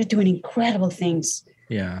 they're doing incredible things.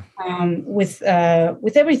 With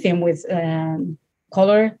everything, with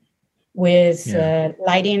color, with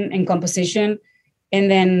lighting and composition.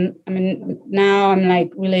 And then, I mean, now I'm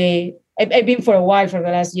like really, I've been for a while, for the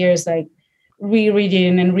last years, like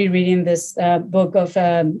rereading this book of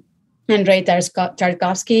Andrei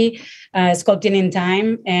Tarkovsky, Sculpting in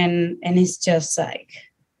Time. And it's just like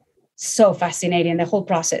so fascinating, the whole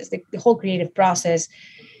process, the whole creative process.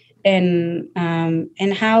 And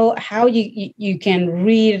how you can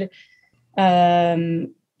read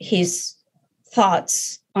his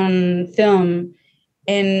thoughts on film,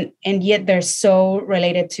 and yet they're so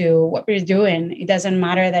related to what we're doing. It doesn't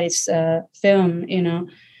matter that it's film, you know.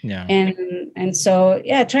 And so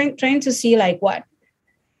trying to see like what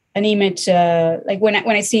an image, like when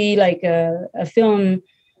I see like a film,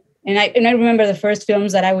 and I remember the first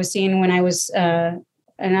films that I was seeing when I was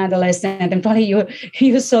an adolescent, and probably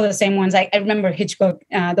you saw the same ones. I remember Hitchcock,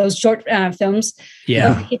 those short films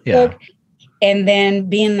of Hitchcock, and then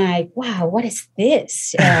being like, wow, what is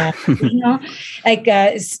this? You know, like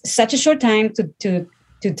it's such a short time to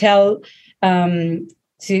tell, to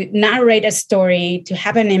narrate a story, to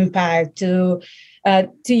have an impact, to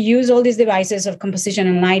use all these devices of composition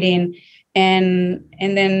and lighting, and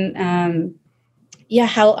then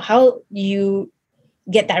how you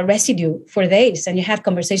get that residue for days, and you have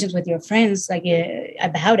conversations with your friends like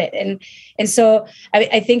about it, and so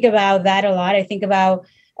I think about that a lot. I think about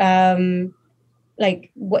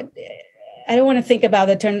like what, I don't want to think about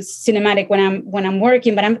the term cinematic when I'm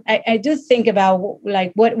working, but I do think about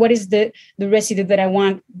like what is the residue that I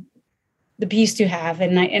want the piece to have,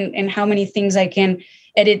 and how many things I can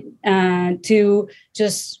edit to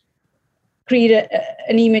just create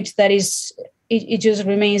an image that is. It just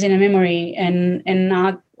remains in a memory and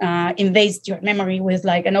not invades your memory with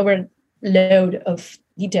like an overload of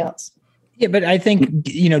details. Yeah, but I think,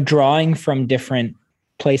 drawing from different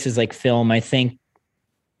places like film, I think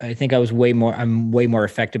I'm way more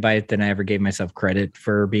affected by it than I ever gave myself credit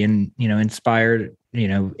for being, inspired,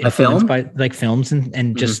 influenced by like films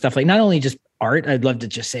and just stuff like, not only just art. I'd love to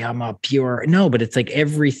just say I'm a pure, no, but it's like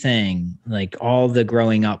everything, like all the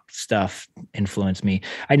growing up stuff influenced me.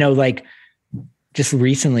 I know, like, just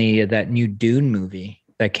recently, that new Dune movie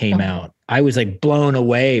that came out, I was like blown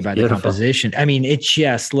away by the composition. I mean, it's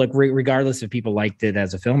just, look, regardless if people liked it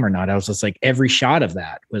as a film or not, I was just like, every shot of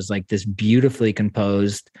that was like this beautifully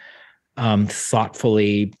composed,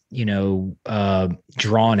 thoughtfully,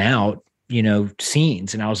 drawn out,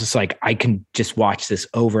 scenes. And I was just like, I can just watch this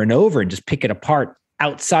over and over and just pick it apart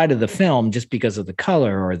outside of the film, just because of the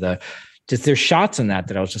color or the just there's shots in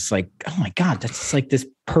that I was just like, oh my God, that's like this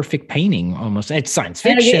perfect painting almost. It's science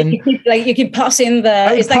fiction. You keep pausing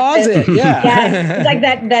It's it's like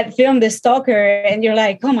that film, The Stalker, and you're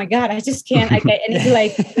like, oh my God, I just can't. I need to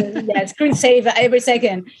like screen save every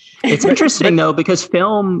second. It's interesting though, because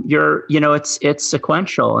film, it's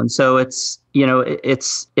sequential, and so it's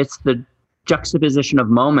the juxtaposition of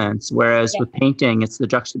moments, whereas with painting, it's the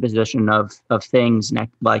juxtaposition of things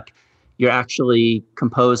like. You're actually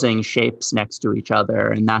composing shapes next to each other,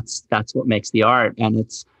 and that's what makes the art. And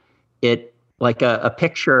it like a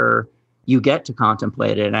picture, you get to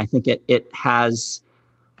contemplate it, and I think it has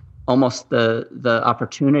almost the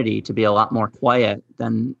opportunity to be a lot more quiet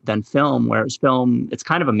than film. Whereas film, it's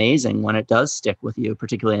kind of amazing when it does stick with you,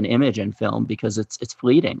 particularly an image in film, because it's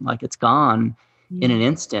fleeting, like it's gone in an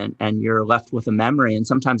instant, and you're left with a memory. And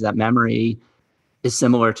sometimes that memory is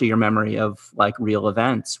similar to your memory of like real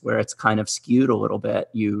events, where it's kind of skewed a little bit.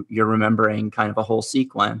 You're remembering kind of a whole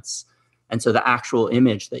sequence. And so the actual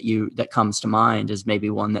image that comes to mind is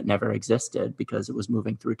maybe one that never existed because it was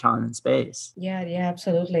moving through time and space. Yeah,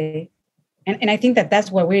 absolutely. And I think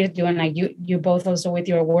that's what we're doing. Like you both also with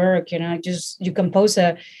your work, just you compose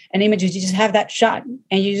an image, you just have that shot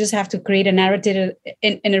and you just have to create a narrative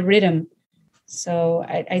in a rhythm. So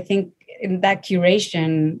I think in that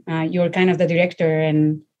curation, you're kind of the director,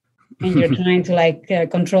 and you're trying to like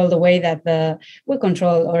control the way that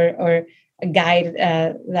control or guide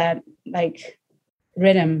that like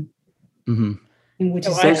rhythm. Mm-hmm. In which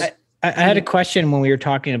I had a question when we were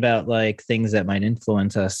talking about like things that might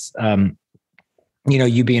influence us.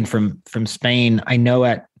 You being from Spain, I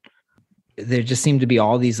know there just seemed to be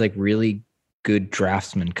all these like really good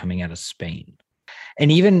draftsmen coming out of Spain. And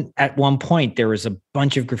even at one point, there was a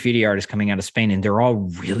bunch of graffiti artists coming out of Spain, and they're all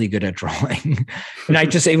really good at drawing. And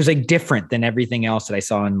it was like different than everything else that I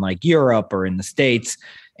saw in like Europe or in the States.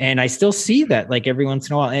 And I still see that like every once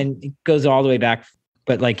in a while, and it goes all the way back.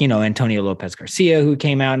 But like, Antonio Lopez Garcia, who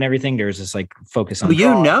came out and everything, there's this like focus on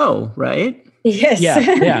drawing. Right? Yes.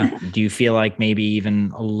 Yeah. Do you feel like maybe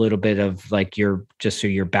even a little bit of like your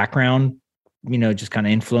background, just kind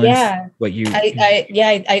of influence what you...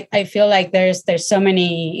 I feel like there's so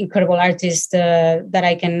many incredible artists that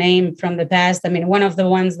I can name from the past. I mean, one of the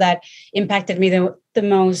ones that impacted me the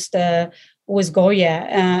most was Goya.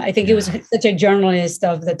 I think he was such a journalist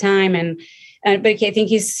of the time, but I think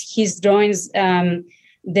his drawings,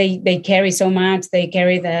 they carry so much. They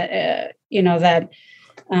carry that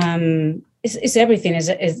it's everything.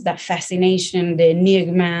 Is that fascination, the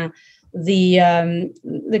enigma,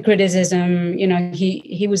 the criticism.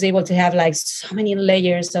 He was able to have like so many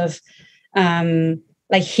layers of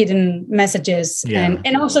like hidden messages,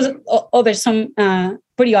 and also there's some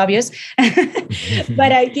pretty obvious,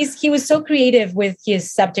 but he was so creative with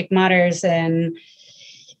his subject matters and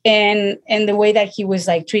the way that he was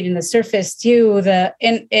like treating the surface too.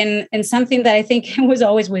 And something that I think was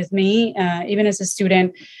always with me, even as a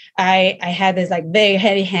student, I had this like very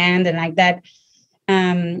heavy hand, and like that.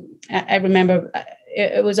 I remember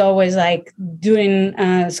it was always like doing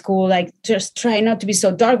school, like just try not to be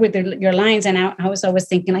so dark with your lines. And I was always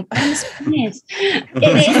thinking like, I'm Spanish. It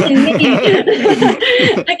isn't me.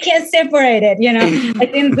 I can't separate it. I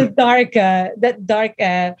think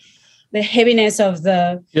the heaviness of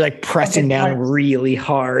the... You're like pressing down really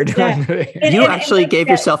hard. Yeah. You actually gave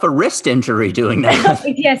yourself a wrist injury doing that.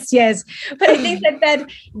 Yes. But I think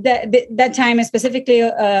that time specifically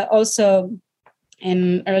also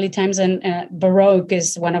in early times, and Baroque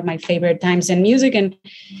is one of my favorite times in music and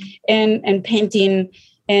painting.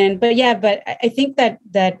 But I think that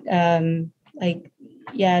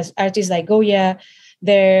artists like Goya,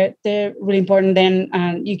 they're really important. Then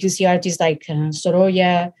you can see artists like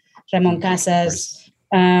Sorolla, Ramon Casas,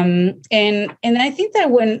 and I think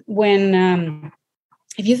that when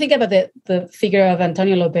if you think about the figure of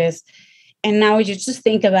Antonio Lopez, and now you just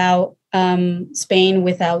think about Spain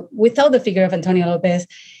without the figure of Antonio Lopez,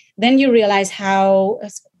 then you realize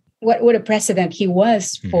what a precedent he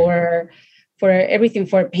was for everything,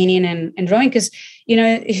 for painting and drawing. Because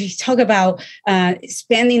if you talk about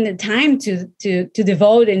spending the time to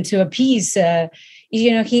devote into a piece,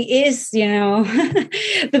 he is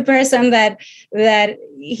the person that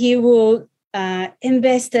he will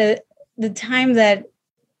invest the time that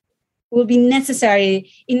will be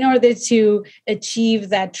necessary in order to achieve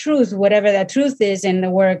that truth, whatever that truth is in the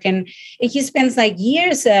work. And he spends like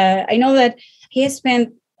years. I know that he has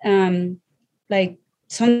spent like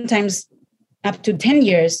sometimes up to 10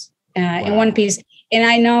 years in one piece. And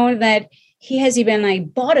I know that he has even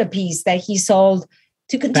like bought a piece that he sold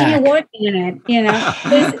to continue working on it.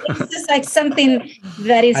 It's just like something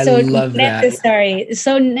that is so necessary. That.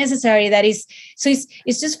 So necessary that is, so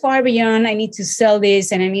it's just far beyond, I need to sell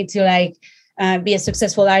this and I need to like be a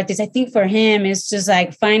successful artist. I think for him, it's just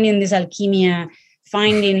like finding this alchemy,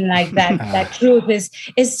 finding like that truth is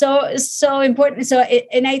so important. So,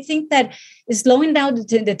 and I think that slowing down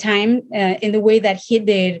the time in the way that he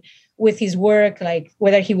did with his work, like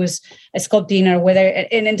whether he was sculpting or whether,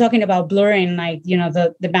 and talking about blurring, like,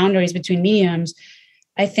 the boundaries between mediums,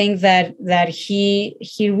 I think that he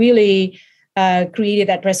really created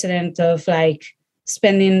that precedent of like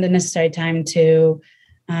spending the necessary time to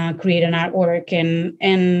create an artwork.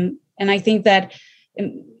 And I think that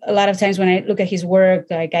a lot of times when I look at his work,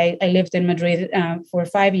 like I lived in Madrid for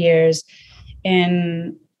 5 years,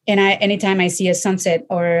 and anytime I see a sunset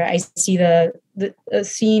or I see the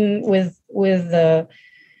scene with the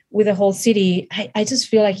whole city, I just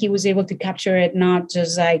feel like he was able to capture it, not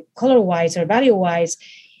just like color wise or value wise.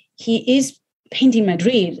 He is painting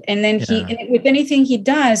Madrid, and then with anything he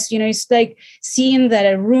does, it's like seeing that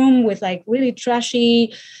a room with like really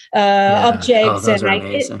trashy objects, and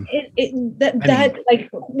like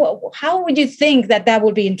how would you think that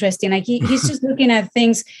would be interesting? Like he's just looking at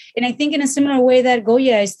things, and I think in a similar way that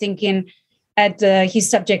Goya is thinking at his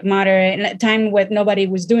subject matter in a time when nobody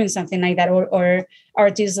was doing something like that, or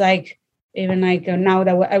artists like even like now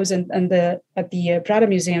that I was at the Prado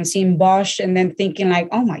Museum seeing Bosch, and then thinking like,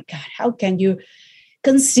 oh my God, how can you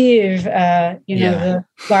conceive the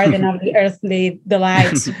garden of the earthly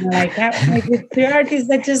delights? Like the artists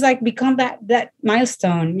that just like become that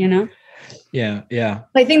milestone. Yeah.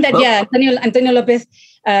 I think that Antonio Lopez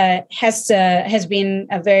has been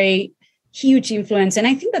a very huge influence, and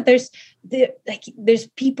I think that there's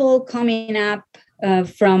people coming up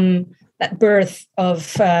from that birth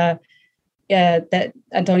of that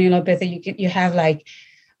Antonio Lopez. That you have like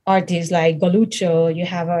artists like Goluccio. You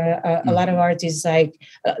have a lot of artists like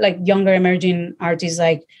younger emerging artists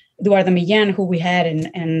like Eduardo Millán, who we had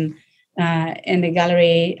in the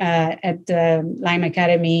gallery at the Lyme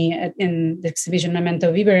Academy in the exhibition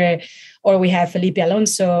Memento Vivere, or we have Felipe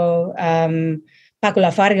Alonso, Paco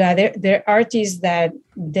Lafarga. They're artists that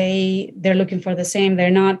they're looking for the same.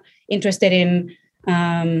 They're not interested in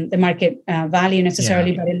the market value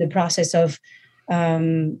necessarily, but in the process of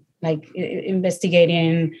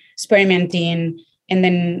investigating, experimenting, and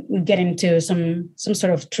then getting to some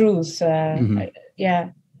sort of truth.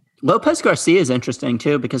 Lopez Garcia is interesting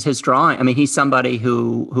too, because his drawing, he's somebody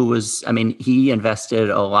who was, he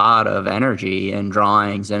invested a lot of energy in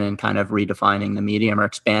drawings and in kind of redefining the medium or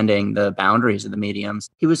expanding the boundaries of the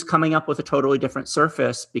mediums. He was coming up with a totally different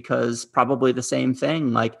surface because probably the same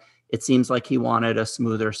thing, like it seems like he wanted a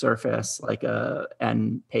smoother surface,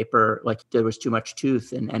 and paper, like there was too much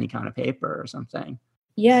tooth in any kind of paper or something.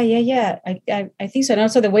 Yeah. I think so. And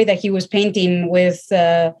also the way that he was painting with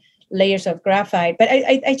layers of graphite. But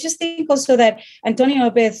I just think also that Antonio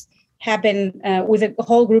Lopez happened with a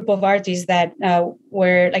whole group of artists that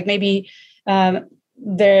were like maybe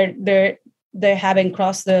they haven't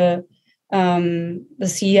crossed the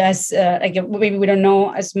sea as maybe we don't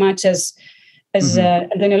know as much as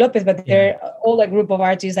Antonio Lopez, but they're all a group of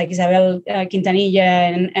artists like Isabel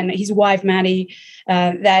Quintanilla and his wife Maddie,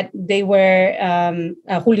 that they were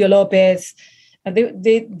Julio Lopez.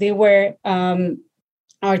 They were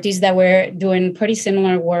artists that were doing pretty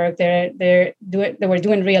similar work. They were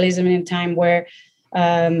doing realism in a time where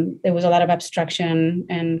there was a lot of abstraction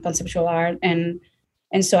and conceptual art, and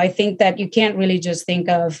so I think that you can't really just think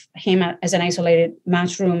of him as an isolated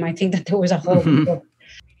mushroom. I think that there was a whole group of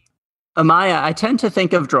Amaya, I tend to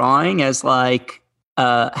think of drawing as like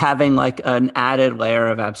having like an added layer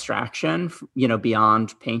of abstraction,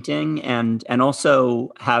 beyond painting, and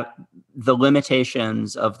also have the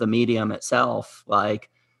limitations of the medium itself, like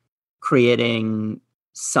creating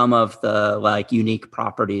some of the like unique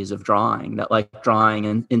properties of drawing, that like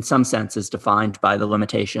drawing in some sense is defined by the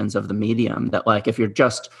limitations of the medium, that like if you're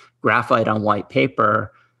just graphite on white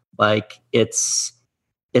paper, like it's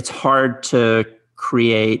hard to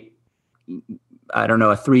create, I don't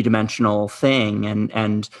know, a three-dimensional thing,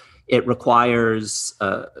 and it requires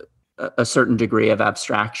a certain degree of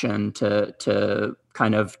abstraction to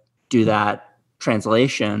kind of do that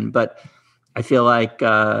translation. But I feel like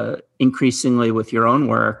increasingly with your own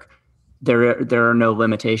work, there are no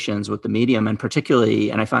limitations with the medium, and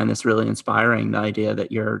particularly, and I find this really inspiring, the idea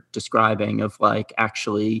that you're describing of like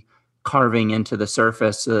actually carving into the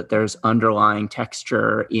surface so that there's underlying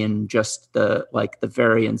texture in just the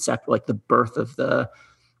very like the birth of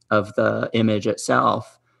the image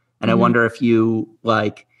itself. And I wonder if you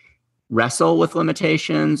like wrestle with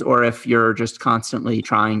limitations, or if you're just constantly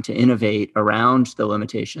trying to innovate around the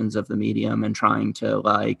limitations of the medium and trying to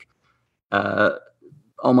like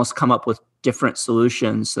almost come up with different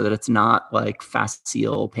solutions so that it's not like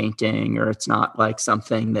facile painting, or it's not like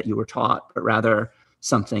something that you were taught, but rather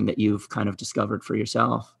something that you've kind of discovered for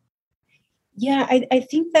yourself. Yeah, I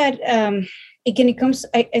think that I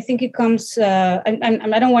think it comes. I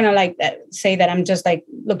don't want to like say that I'm just like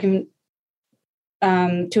looking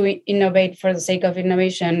to innovate for the sake of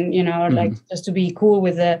innovation, or mm-hmm. like just to be cool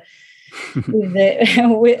with the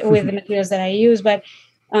with the materials that I use. But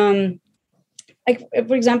like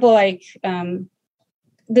for example, like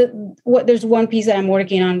there's one piece that I'm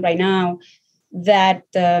working on right now that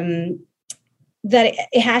that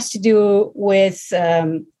it has to do with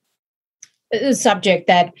a subject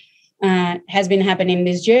that has been happening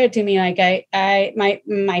this year to me. Like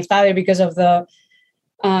my father, because of the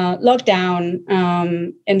lockdown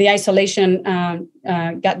and the isolation,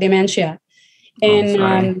 got dementia,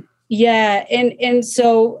 and and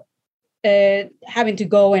so having to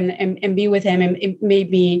go and be with him, and it made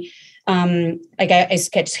me like I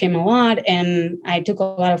sketched him a lot, and I took a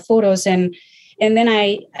lot of photos, and then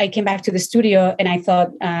I came back to the studio, and I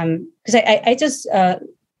thought because I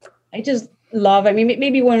just love. I mean,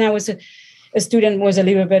 maybe when I was a student was a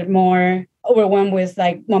little bit more overwhelmed with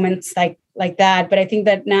like moments like that. But I think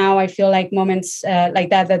that now I feel like moments like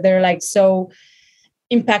that they're like so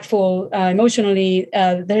impactful emotionally.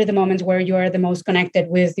 They're the moments where you are the most connected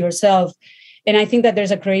with yourself. And I think that there's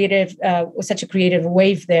such a creative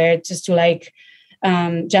wave there just to like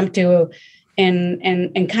jump to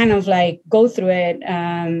and kind of like go through it.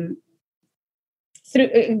 Through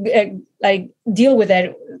like deal with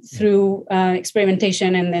it through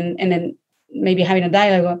experimentation, and then maybe having a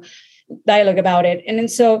dialogue about it. And then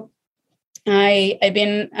so I've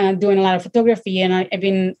been doing a lot of photography, and I've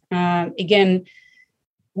been again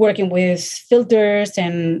working with filters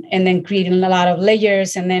and then creating a lot of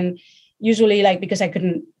layers. And then usually, like, because I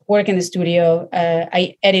couldn't work in the studio,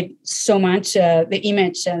 I edit so much the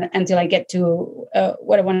image until I get to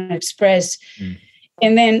what I want to express.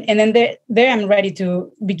 And then there I'm ready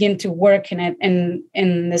to begin to work in it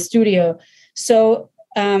in the studio. So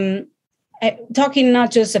talking not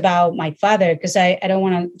just about my father, because I don't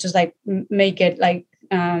want to just like make it like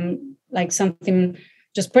something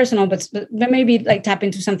just personal, but maybe like tap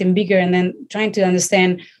into something bigger, and then trying to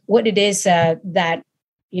understand what it is that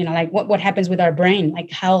like what happens with our brain, like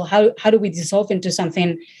how do we dissolve into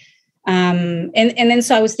something, and then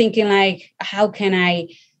so I was thinking like, how can I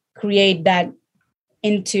create that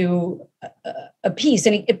into a piece?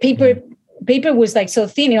 And paper was like so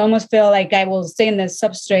thin, it almost felt like I will stay in the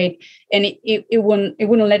substrate, and it wouldn't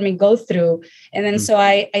let me go through. And then so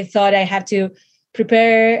I thought I have to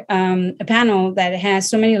prepare a panel that has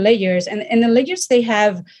so many layers, and the layers, they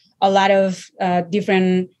have a lot of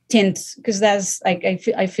different tints, because that's like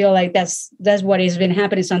I feel like that's what has been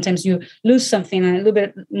happening. Sometimes you lose something a little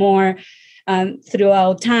bit more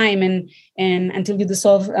throughout time, and until you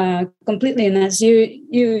dissolve completely, and as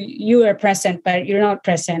you are present, but you're not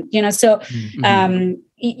present, so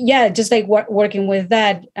just like working with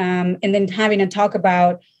that, and then having a talk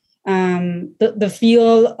about the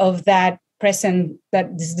feel of that present that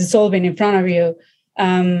is dissolving in front of you.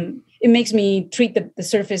 It makes me treat the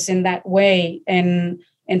surface in that way, and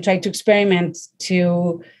try to experiment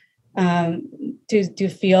to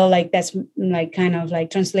feel like that's like kind of like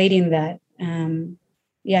translating that.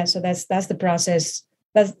 So that's the process.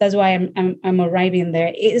 That's why I'm arriving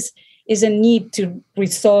there. Is a need to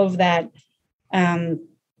resolve that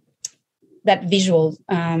that visual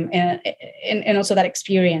and also that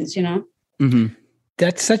experience. Mm-hmm.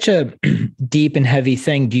 That's such a deep and heavy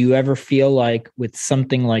thing. Do you ever feel like with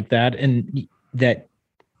something like that, and that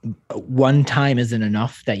one time isn't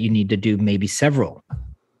enough, that you need to do maybe several?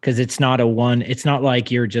 Because it's not like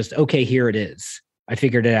you're just, okay, here it is, I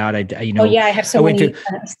figured it out. I have so many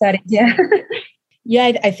studies. Yeah.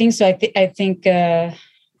 Yeah, I think so. I think, I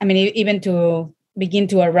mean, even to begin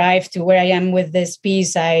to arrive to where I am with this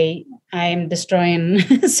piece, I am destroying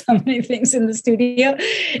so many things in the studio.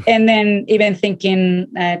 And then even thinking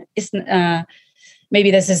that it's,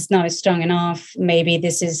 maybe this is not strong enough. Maybe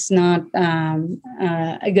this is not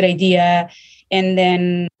a good idea. And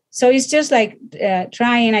then, so it's just like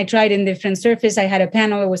trying. I tried in different surface. I had a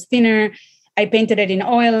panel, it was thinner. I painted it in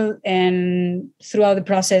oil, and throughout the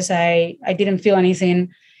process, I didn't feel anything.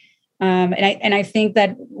 And I think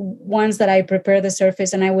that once that I prepared the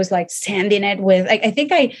surface and I was like sanding it with, I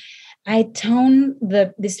think I toned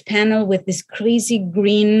this panel with this crazy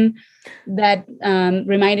green that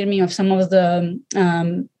reminded me of some of the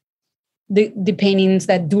the paintings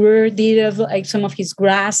that Durer did of like some of his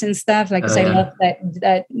grass and stuff, like, because I love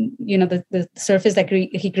that the surface that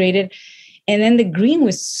he created. And then the green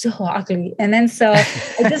was so ugly. And then so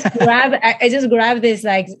I just grabbed this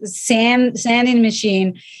like sanding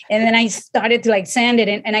machine, and then I started to like sand it,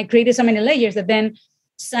 and I created so many layers that then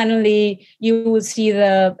suddenly you will see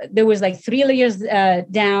there was like 3 layers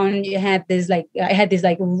down. I had this like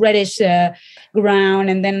reddish ground,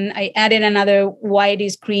 and then I added another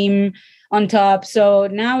whitish cream on top. So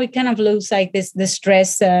now it kind of looks like this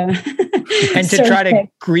stress. And to try to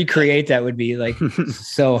recreate that would be like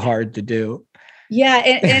so hard to do. Yeah,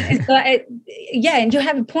 and so and you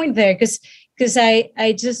have a point there, because I'm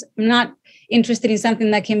not interested in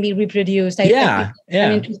something that can be reproduced. I'm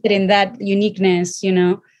interested in that uniqueness,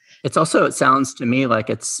 It sounds to me like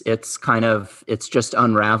it's just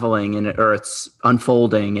unraveling or it's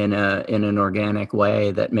unfolding in an organic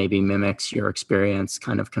way that maybe mimics your experience,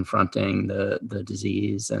 kind of confronting the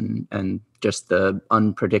disease and just the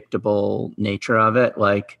unpredictable nature of it.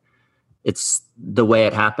 Like, it's the way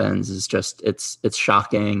it happens is just it's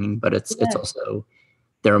shocking, but it's also,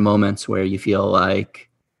 there are moments where you feel like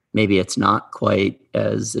maybe it's not quite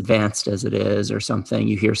as advanced as it is, or something.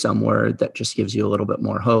 You hear some word that just gives you a little bit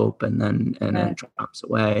more hope, and then it drops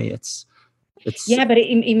away. It's but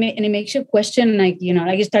it makes you question, like,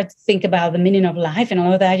 like you start to think about the meaning of life and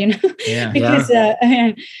all of that, because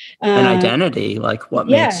an identity, like what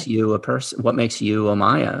makes you a person, what makes you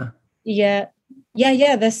Amaya.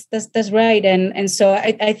 That's right. And so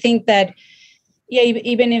I think that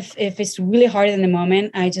even if it's really hard in the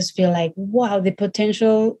moment, I just feel like, wow, the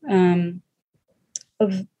potential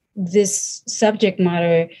of this subject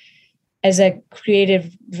matter as a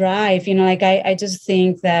creative drive, like I just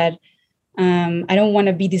think that I don't want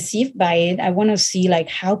to be deceived by it. I want to see, like,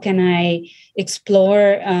 how can I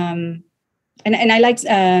explore, and I like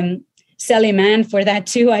Sally Mann for that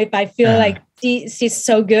too. I feel like she's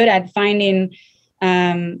so good at finding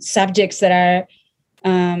subjects that are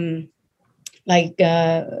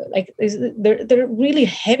they're really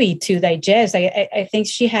heavy to digest. I think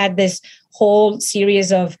she had this whole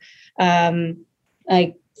series of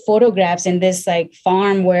like photographs in this like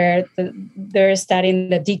farm where they're studying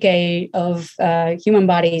the decay of human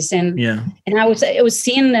bodies, and I was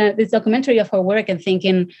seeing this documentary of her work and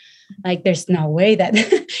thinking, like, there's no way that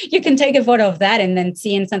you can take a photo of that and then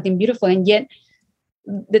seeing something beautiful, and yet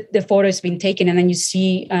the photo has been taken, and then you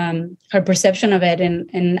see her perception of it,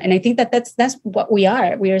 and I think that's what we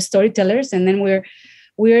are. We are storytellers, and then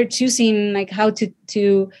we're choosing like how to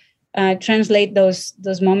translate those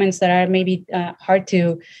moments that are maybe hard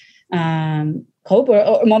to cope,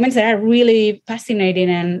 or moments that are really fascinating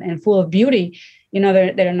and full of beauty. They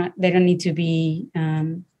don't need to be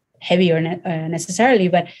heavy or necessarily,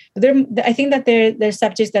 but I think that they're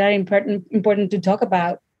subjects that are important to talk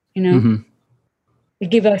about. Mm-hmm.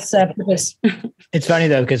 Give us purpose. It's funny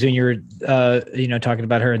though, because when you're talking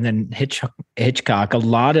about her and then Hitchcock, a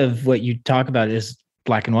lot of what you talk about is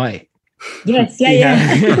black and white. Yes,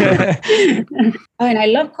 yeah. Oh, and I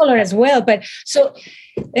love color as well. But so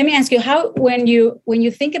let me ask you, how when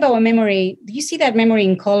you think about a memory, do you see that memory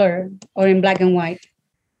in color or in black and white?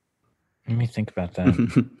 Let me think about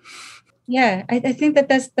that. Yeah, I think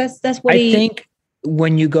that's what I think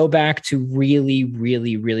when you go back to really,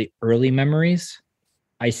 really, really early memories,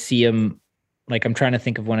 I see them, like, I'm trying to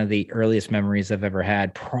think of one of the earliest memories I've ever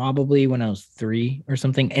had, probably when I was 3 or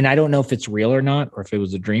something. And I don't know if it's real or not, or if it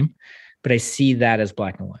was a dream, but I see that as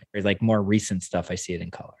black and white. Or like more recent stuff, I see it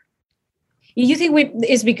in color. You think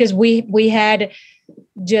it's because we had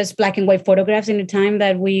just black and white photographs in the time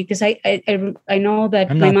that because I know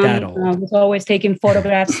that my mom was always taking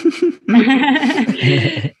photographs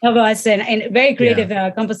of us, and very creative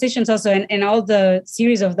compositions also, and all the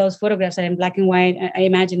series of those photographs are in black and white. I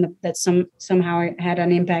imagine that somehow it had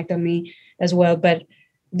an impact on me as well. But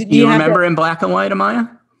do you remember in black and white,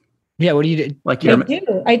 Amaya? Yeah, what do you do? Like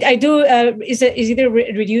I do. Is either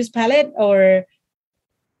reduced palette or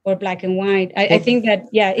black and white. I think that,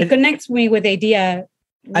 it connects me with the idea.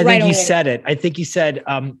 I think you said it. I think you said,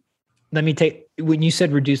 when you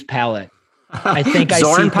said reduced palette, I think I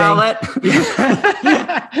Zorn see palette?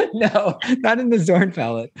 No, not in the Zorn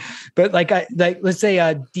palette, but let's say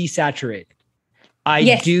desaturated.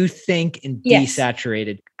 I do think in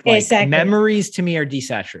desaturated. Like, exactly. Memories to me are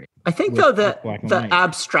desaturated. I think though the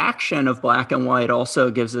abstraction of black and white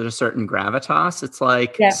also gives it a certain gravitas. It's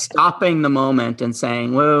like stopping the moment and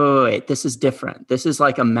saying, wait, this is different. This is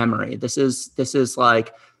like a memory. This is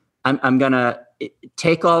like, I'm going to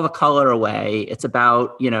take all the color away. It's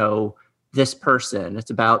about, this person. It's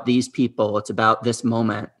about these people. It's about this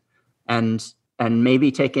moment. And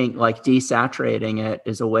maybe taking like desaturating it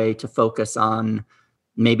is a way to focus on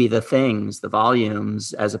maybe the things, the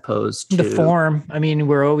volumes, as opposed to the form. I mean,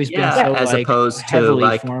 we're always been so as like opposed to heavily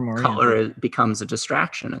like form color becomes a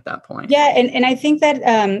distraction at that point. Yeah, and I think that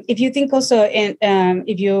if you think also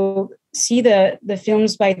if you see the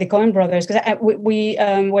films by the Coen brothers, because we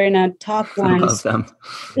were in a talk once. I love them.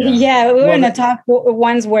 Yeah, we were in a talk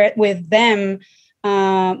once with them,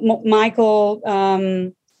 Michael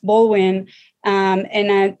Baldwin,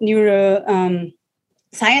 and a neuro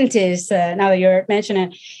scientist. Now that you're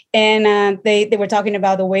mentioning it, and they were talking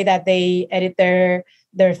about the way that they edit their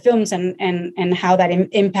films and how that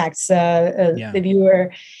impacts the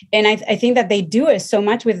viewer. And I think that they do it so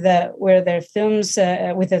much with their films,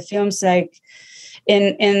 with the films, like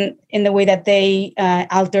in the way that they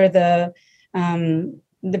alter the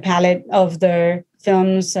palette of their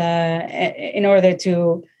films in order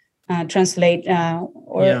to translate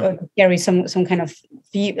or carry some kind of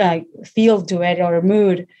feel to it or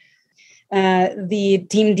mood. The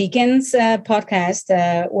Team Deacons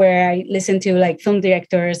podcast, where I listen to like film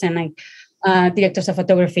directors and like directors of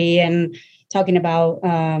photography, and talking about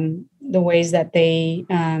the ways that they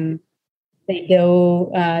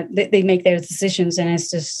make their decisions, and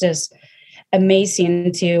it's just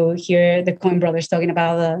amazing to hear the Coen brothers talking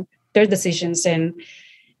about their decisions, and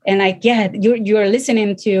like you're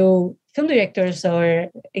listening to film directors or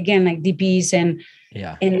again like DPs, and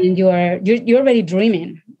you're already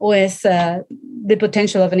dreaming with the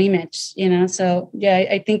potential of an image, So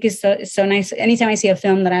I think it's so nice. Anytime I see a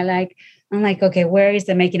film that I like, I'm like, okay, where is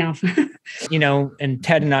the making of? And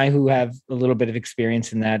Ted and I, who have a little bit of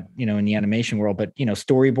experience in that, in the animation world, but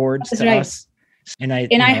storyboards That's to right. us. And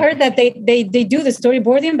I heard that they do the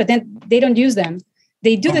storyboarding, but then they don't use them.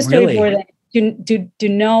 They do the storyboard to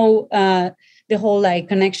know the whole like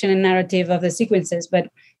connection and narrative of the sequences, but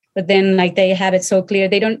then like they have it so clear.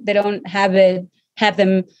 They don't have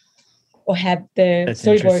them or have the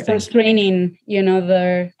storyboard constraining,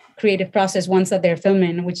 their creative process once that they're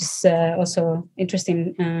filming, which is also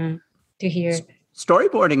interesting to hear.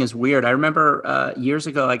 Storyboarding is weird. I remember years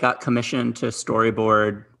ago, I got commissioned to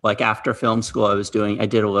storyboard, like after film school I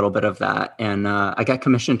did a little bit of that. And I got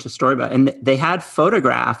commissioned to storyboard, and they had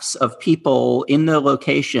photographs of people in the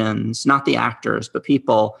locations, not the actors, but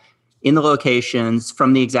people in the locations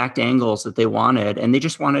from the exact angles that they wanted. And they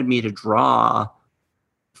just wanted me to draw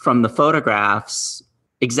from the photographs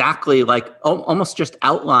exactly like almost just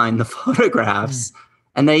outline the photographs.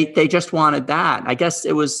 And they just wanted that. I guess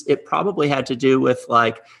it probably had to do with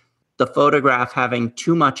like the photograph having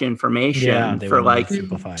too much information for like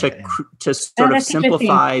to sort of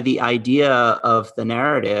simplify the idea of the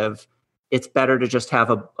narrative. It's better to just have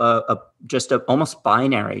a almost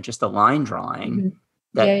binary, just a line drawing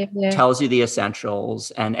that tells you the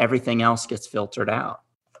essentials, and everything else gets filtered out.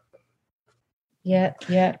 Yeah.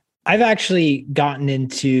 I've actually gotten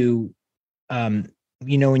into,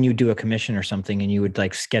 when you do a commission or something and you would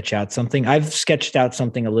like sketch out something, I've sketched out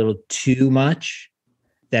something a little too much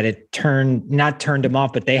that it not turned them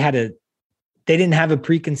off, but they didn't have a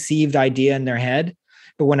preconceived idea in their head.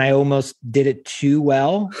 But when I almost did it too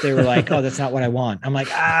well, they were like, oh, that's not what I want. I'm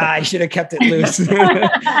like, I should have kept it loose. So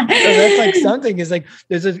that's like something is like,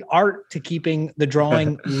 there's an art to keeping the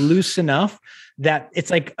drawing loose enough that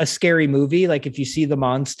it's like a scary movie. Like if you see the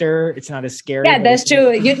monster, it's not as scary. Yeah, that's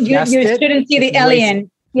true. You shouldn't see the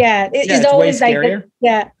alien. It's always like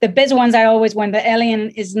the best ones are always when the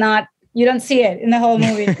alien is not, you don't see it in the whole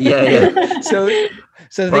movie. So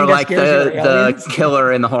the thing like the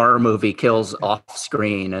killer in the horror movie kills off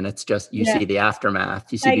screen, and it's just you see the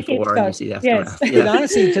aftermath. You see like before and you see the aftermath. Yes. But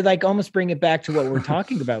honestly, to like almost bring it back to what we're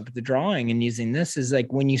talking about with the drawing and using this is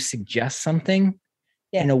like when you suggest something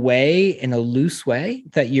in a loose way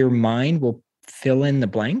that your mind will fill in the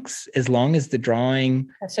blanks, as long as the drawing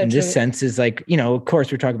in this sense is like, of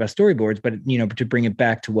course we're talking about storyboards, but to bring it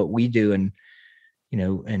back to what we do and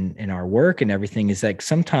in our work and everything is like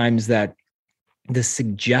sometimes that the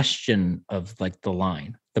suggestion of like the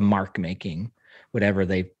line, the mark making, whatever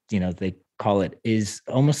they call it, is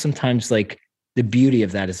almost sometimes like the beauty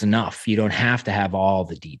of that is enough. You don't have to have all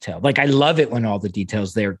the detail. Like I love it when all the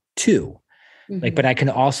details there too. Like, but I can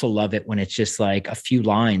also love it when it's just like a few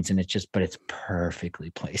lines and but it's perfectly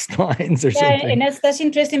placed lines or something. And that's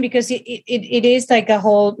interesting because it is like a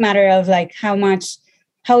whole matter of like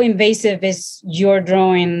how invasive is your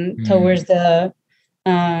drawing towards the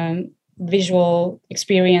visual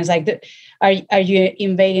experience? Like, are you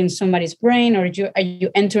invading somebody's brain, or are you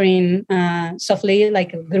entering softly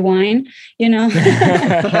like a good wine, and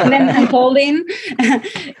then unfolding,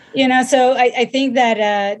 So I think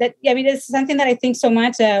that it's something that I think so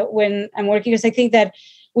much when I'm working, because I think that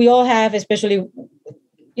we all have, especially,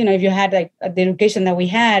 if you had like the education that we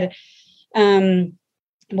had,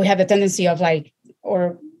 we have the tendency of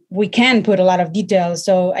or we can put a lot of details.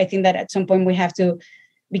 So I think that at some point we have to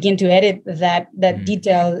begin to edit that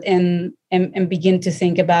detail and begin to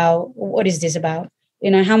think about, what is this about?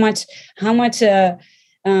 How much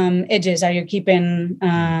edges are you keeping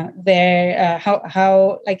there?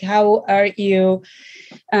 How are you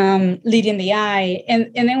leading the eye?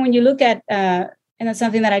 And then when you look at and that's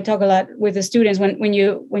something that I talk a lot with the students, when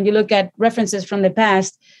you look at references from the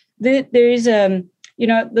past, there is the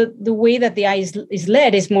way that the eye is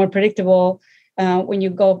led is more predictable when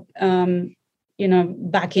you go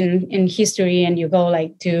back in history, and you go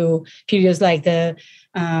to periods like the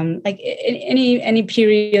any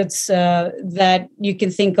periods that you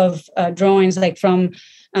can think of, drawings from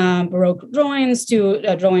Baroque drawings to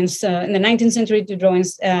drawings in the 19th century to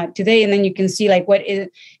drawings today, and then you can see what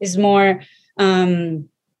is more when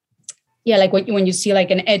you see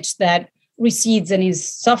an edge that recedes and is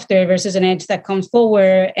softer versus an edge that comes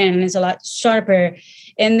forward and is a lot sharper,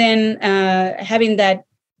 and then having that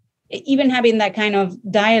kind of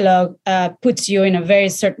dialogue puts you in a very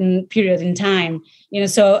certain period in time.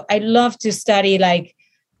 So I love to study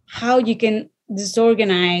how you can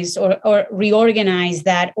disorganize or reorganize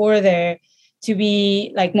that order to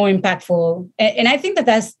be more impactful. And I think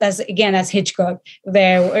that's Hitchcock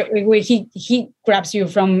there, where he grabs you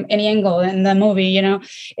from any angle in the movie, and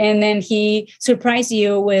then he surprises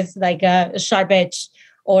you with a sharp edge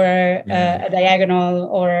or a diagonal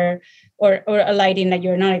or a lighting that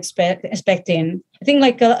you're not expecting. I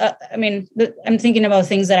think I'm thinking about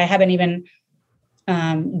things that I haven't even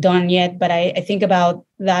done yet, but I think about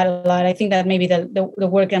that a lot. I think that maybe the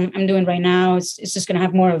work I'm doing right now is just going to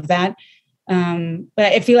have more of that. But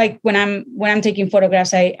I feel like when I'm taking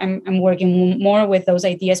photographs, I'm working more with those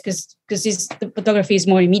ideas because the photography is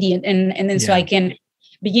more immediate, and then so I can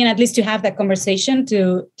begin at least to have that conversation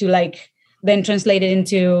to then translate it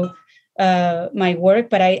into my work.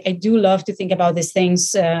 But I do love to think about these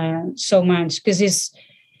things so much, because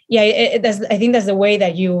I think that's the way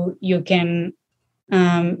that you can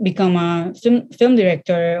become a film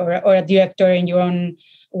director or a director in your own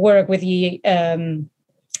work with the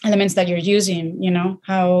elements that you're using,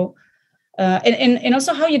 how and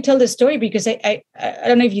also how you tell the story, because I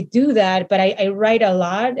don't know if you do that, but I write a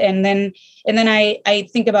lot, and then I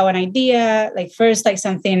think about an idea, first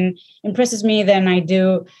something impresses me, then I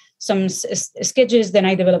do some sketches, then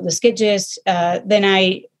I develop the sketches, then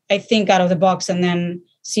I think out of the box, and then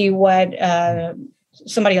see what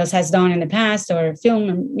somebody else has done in the past, or film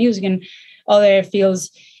and music and other fields,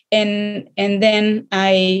 and then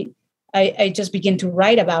I just begin to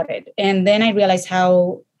write about it, and then I realize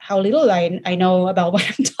how little I know about what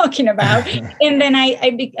I'm talking about, and then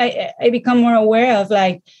I become more aware of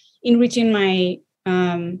enriching my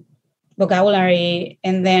vocabulary,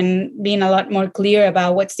 and then being a lot more clear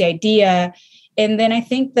about what's the idea, and then I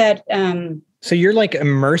think that so you're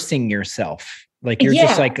immersing yourself, you're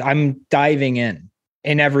just I'm diving in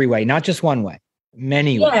every way, not just one way,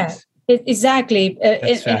 many ways. Exactly.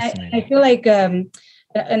 That's fascinating. I feel like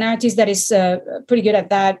an artist that is pretty good at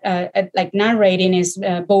that, at narrating, is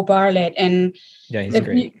Bo Bartlett. And he's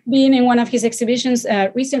great. Being in one of his exhibitions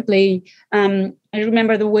recently, I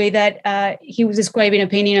remember the way that he was describing a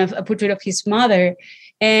painting of a portrait of his mother,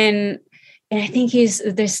 and I think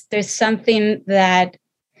there's something that.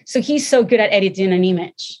 So he's so good at editing an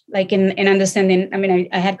image, in understanding. I mean,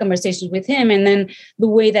 I had conversations with him, and then the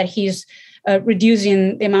way that he's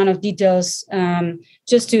reducing the amount of details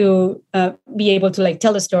just to be able to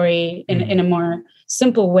tell the story in a more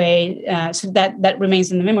simple way, so that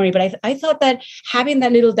remains in the memory. But I thought that having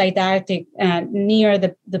that little didactic near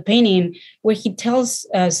the painting, where he tells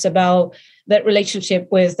us about that relationship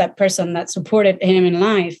with that person that supported him in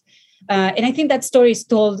life, and I think that story is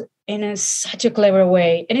told in such a clever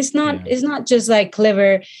way, and it's not just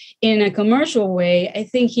clever in a commercial way. I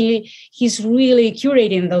think he's really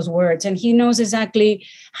curating those words, and he knows exactly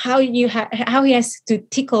how how he has to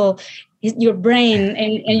tickle your brain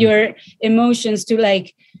and your emotions to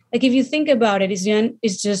if you think about it,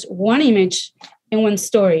 it's just one image and one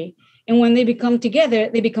story. And when they become together,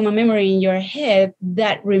 they become a memory in your head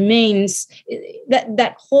that remains,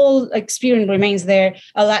 that whole experience remains there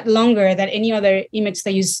a lot longer than any other image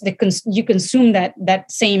that you consume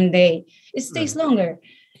that same day. It stays longer.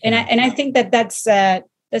 And I think that's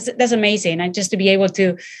that's amazing. And just to be able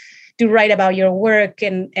to write about your work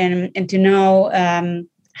and to know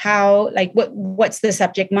how, like, what's the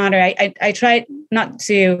subject matter. I try not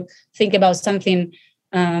to think about something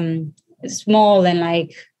small and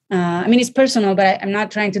like, I mean, it's personal, but I'm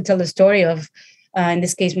not trying to tell the story of, in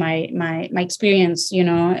this case, my experience, you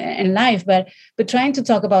know, in life, but trying to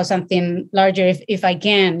talk about something larger if I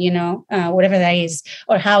can, you know, whatever that is,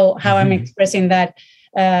 or how I'm expressing that.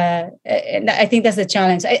 And I think that's the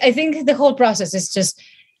challenge. I think the whole process is just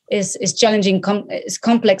is challenging, it's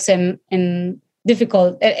complex and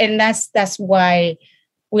difficult, and that's why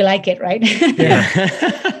we like it, right?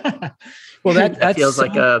 Yeah. Well, that feels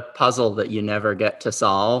like a puzzle that you never get to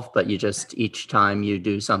solve, but you just, each time you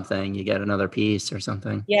do something, you get another piece or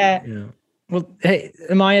something. Yeah. Well, hey,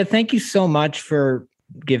 Amaya, thank you so much for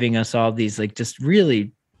giving us all these, like, just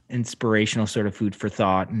really inspirational sort of food for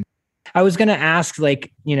thought. And I was going to ask,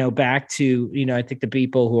 like, you know, back to, you know, I think the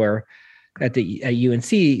people who are at UNC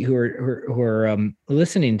who are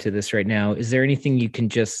listening to this right now, is there anything you can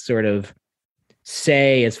just sort of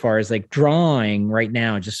say as far as like drawing right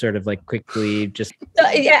now, just sort of like quickly, just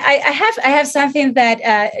yeah, I have something that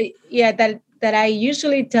that I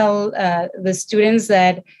usually tell the students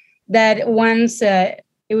that once it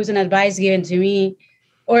was an advice given to me,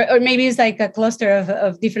 or maybe it's like a cluster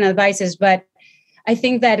of different advices, but I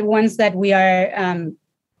think that once that we are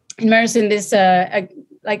immersed in this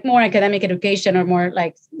like more academic education, or more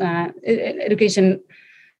like education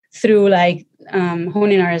through like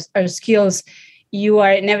honing our skills, you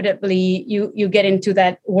are inevitably you get into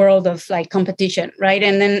that world of like competition, right?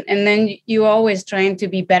 And then you always trying to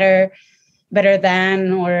be better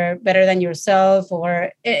than, or better than yourself,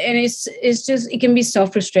 and it's just, it can be so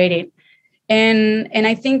frustrating. And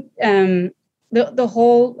I think the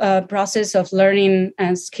whole process of learning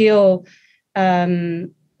a skill,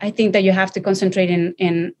 I think that you have to concentrate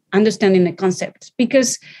in understanding the concept,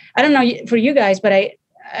 because I don't know for you guys, but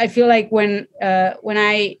I feel like when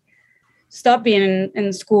I stopped being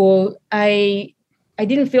in school, I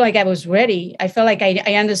didn't feel like I was ready. I felt like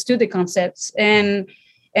I understood the concepts, and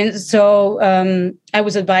so I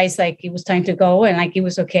was advised like it was time to go, and like it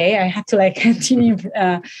was okay. I had to like continue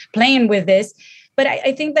playing with this. But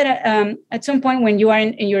I think that at some point when you are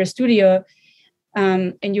in your studio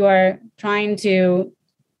and you are trying to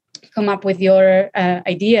come up with your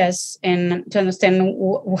ideas and to understand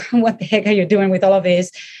what the heck are you doing with all of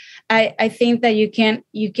this, I think that you can't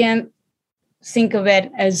think of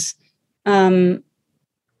it as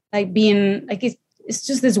like being like it's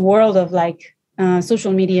just this world of like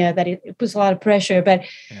social media that it puts a lot of pressure, but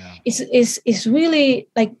it's really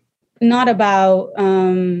like not about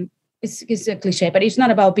it's a cliche, but it's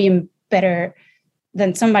not about being better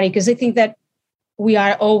than somebody, because I think that we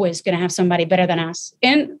are always going to have somebody better than us,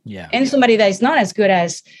 and somebody that is not as good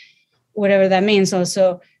as whatever that means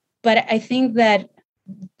also. But I think that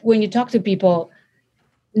when you talk to people,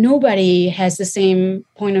 nobody has the same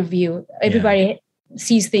point of view. Everybody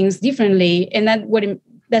sees things differently, and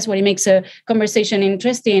that's what it makes a conversation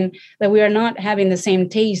interesting, that we are not having the same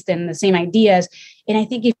taste and the same ideas. And I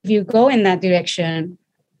think if you go in that direction,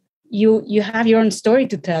 you have your own story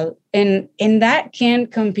to tell, and that can't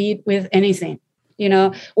compete with anything. You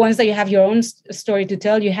know, once that you have your own story to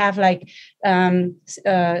tell, you have like,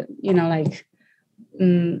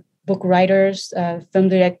 book writers, film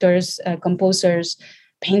directors, composers,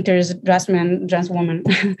 painters, draftsmen,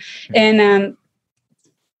 draftswoman, and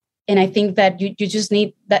I think that you just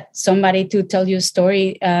need that somebody to tell you a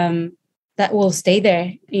story that will stay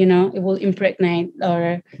there. You know, it will impregnate,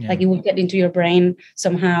 or like it will get into your brain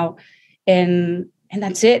somehow, and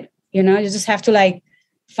that's it. You know, you just have to like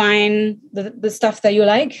find the stuff that you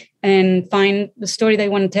like, and find the story that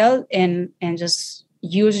you want to tell, and just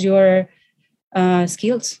use your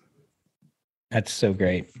skills. That's so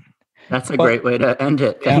great. That's a great way to end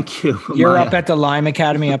it. Thank you. You're Maya. up at the Lyme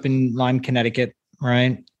Academy up in Lyme, Connecticut,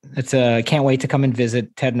 right? It's can't wait to come and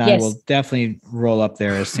visit. Ted and I will definitely roll up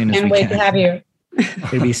there as soon as we can. Can't wait to have you.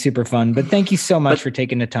 It'd be super fun. But thank you so much for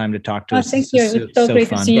taking the time to talk to us. Thank you. It's so great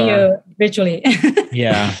fun. to see you virtually.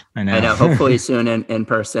 Yeah, I know. I know. Hopefully soon in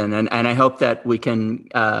person. And I hope that we can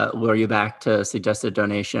lure you back to suggest a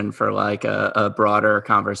donation for like a broader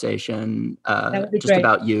conversation just great.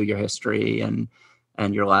 about you, your history and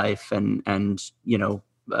your life and you know,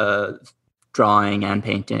 drawing and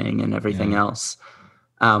painting and everything else.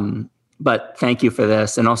 But thank you for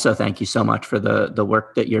this. And also thank you so much for the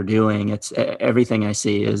work that you're doing. It's everything I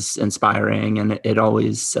see is inspiring. And it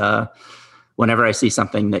always, whenever I see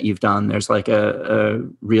something that you've done, there's like a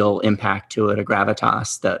real impact to it, a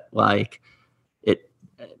gravitas that like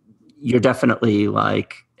you're definitely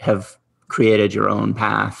like have created your own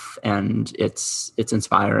path, and it's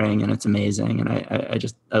inspiring and it's amazing. And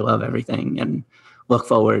I love everything and look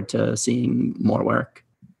forward to seeing more work.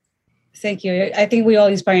 Thank you. I think we all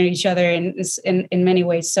inspire each other in many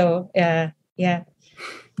ways. So yeah.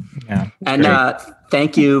 And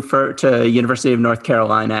thank you to University of North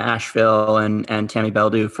Carolina, Asheville, and Tammy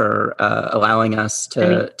Beldew for allowing us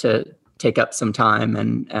to take up some time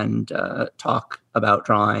and talk about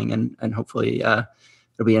drawing, and hopefully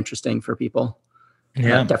it'll be interesting for people.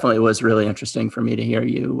 Yeah, it definitely was really interesting for me to hear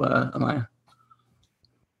you, Amaya.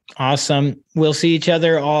 Awesome. We'll see each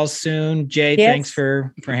other all soon. Jay, yes. Thanks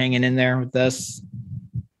for hanging in there with us.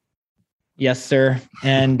 Yes, sir.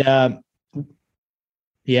 And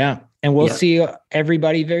and we'll see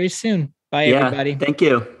everybody very soon. Bye, everybody. Thank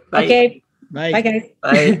you. Bye. Okay. Bye. Bye, guys.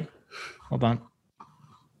 Bye. Hold on.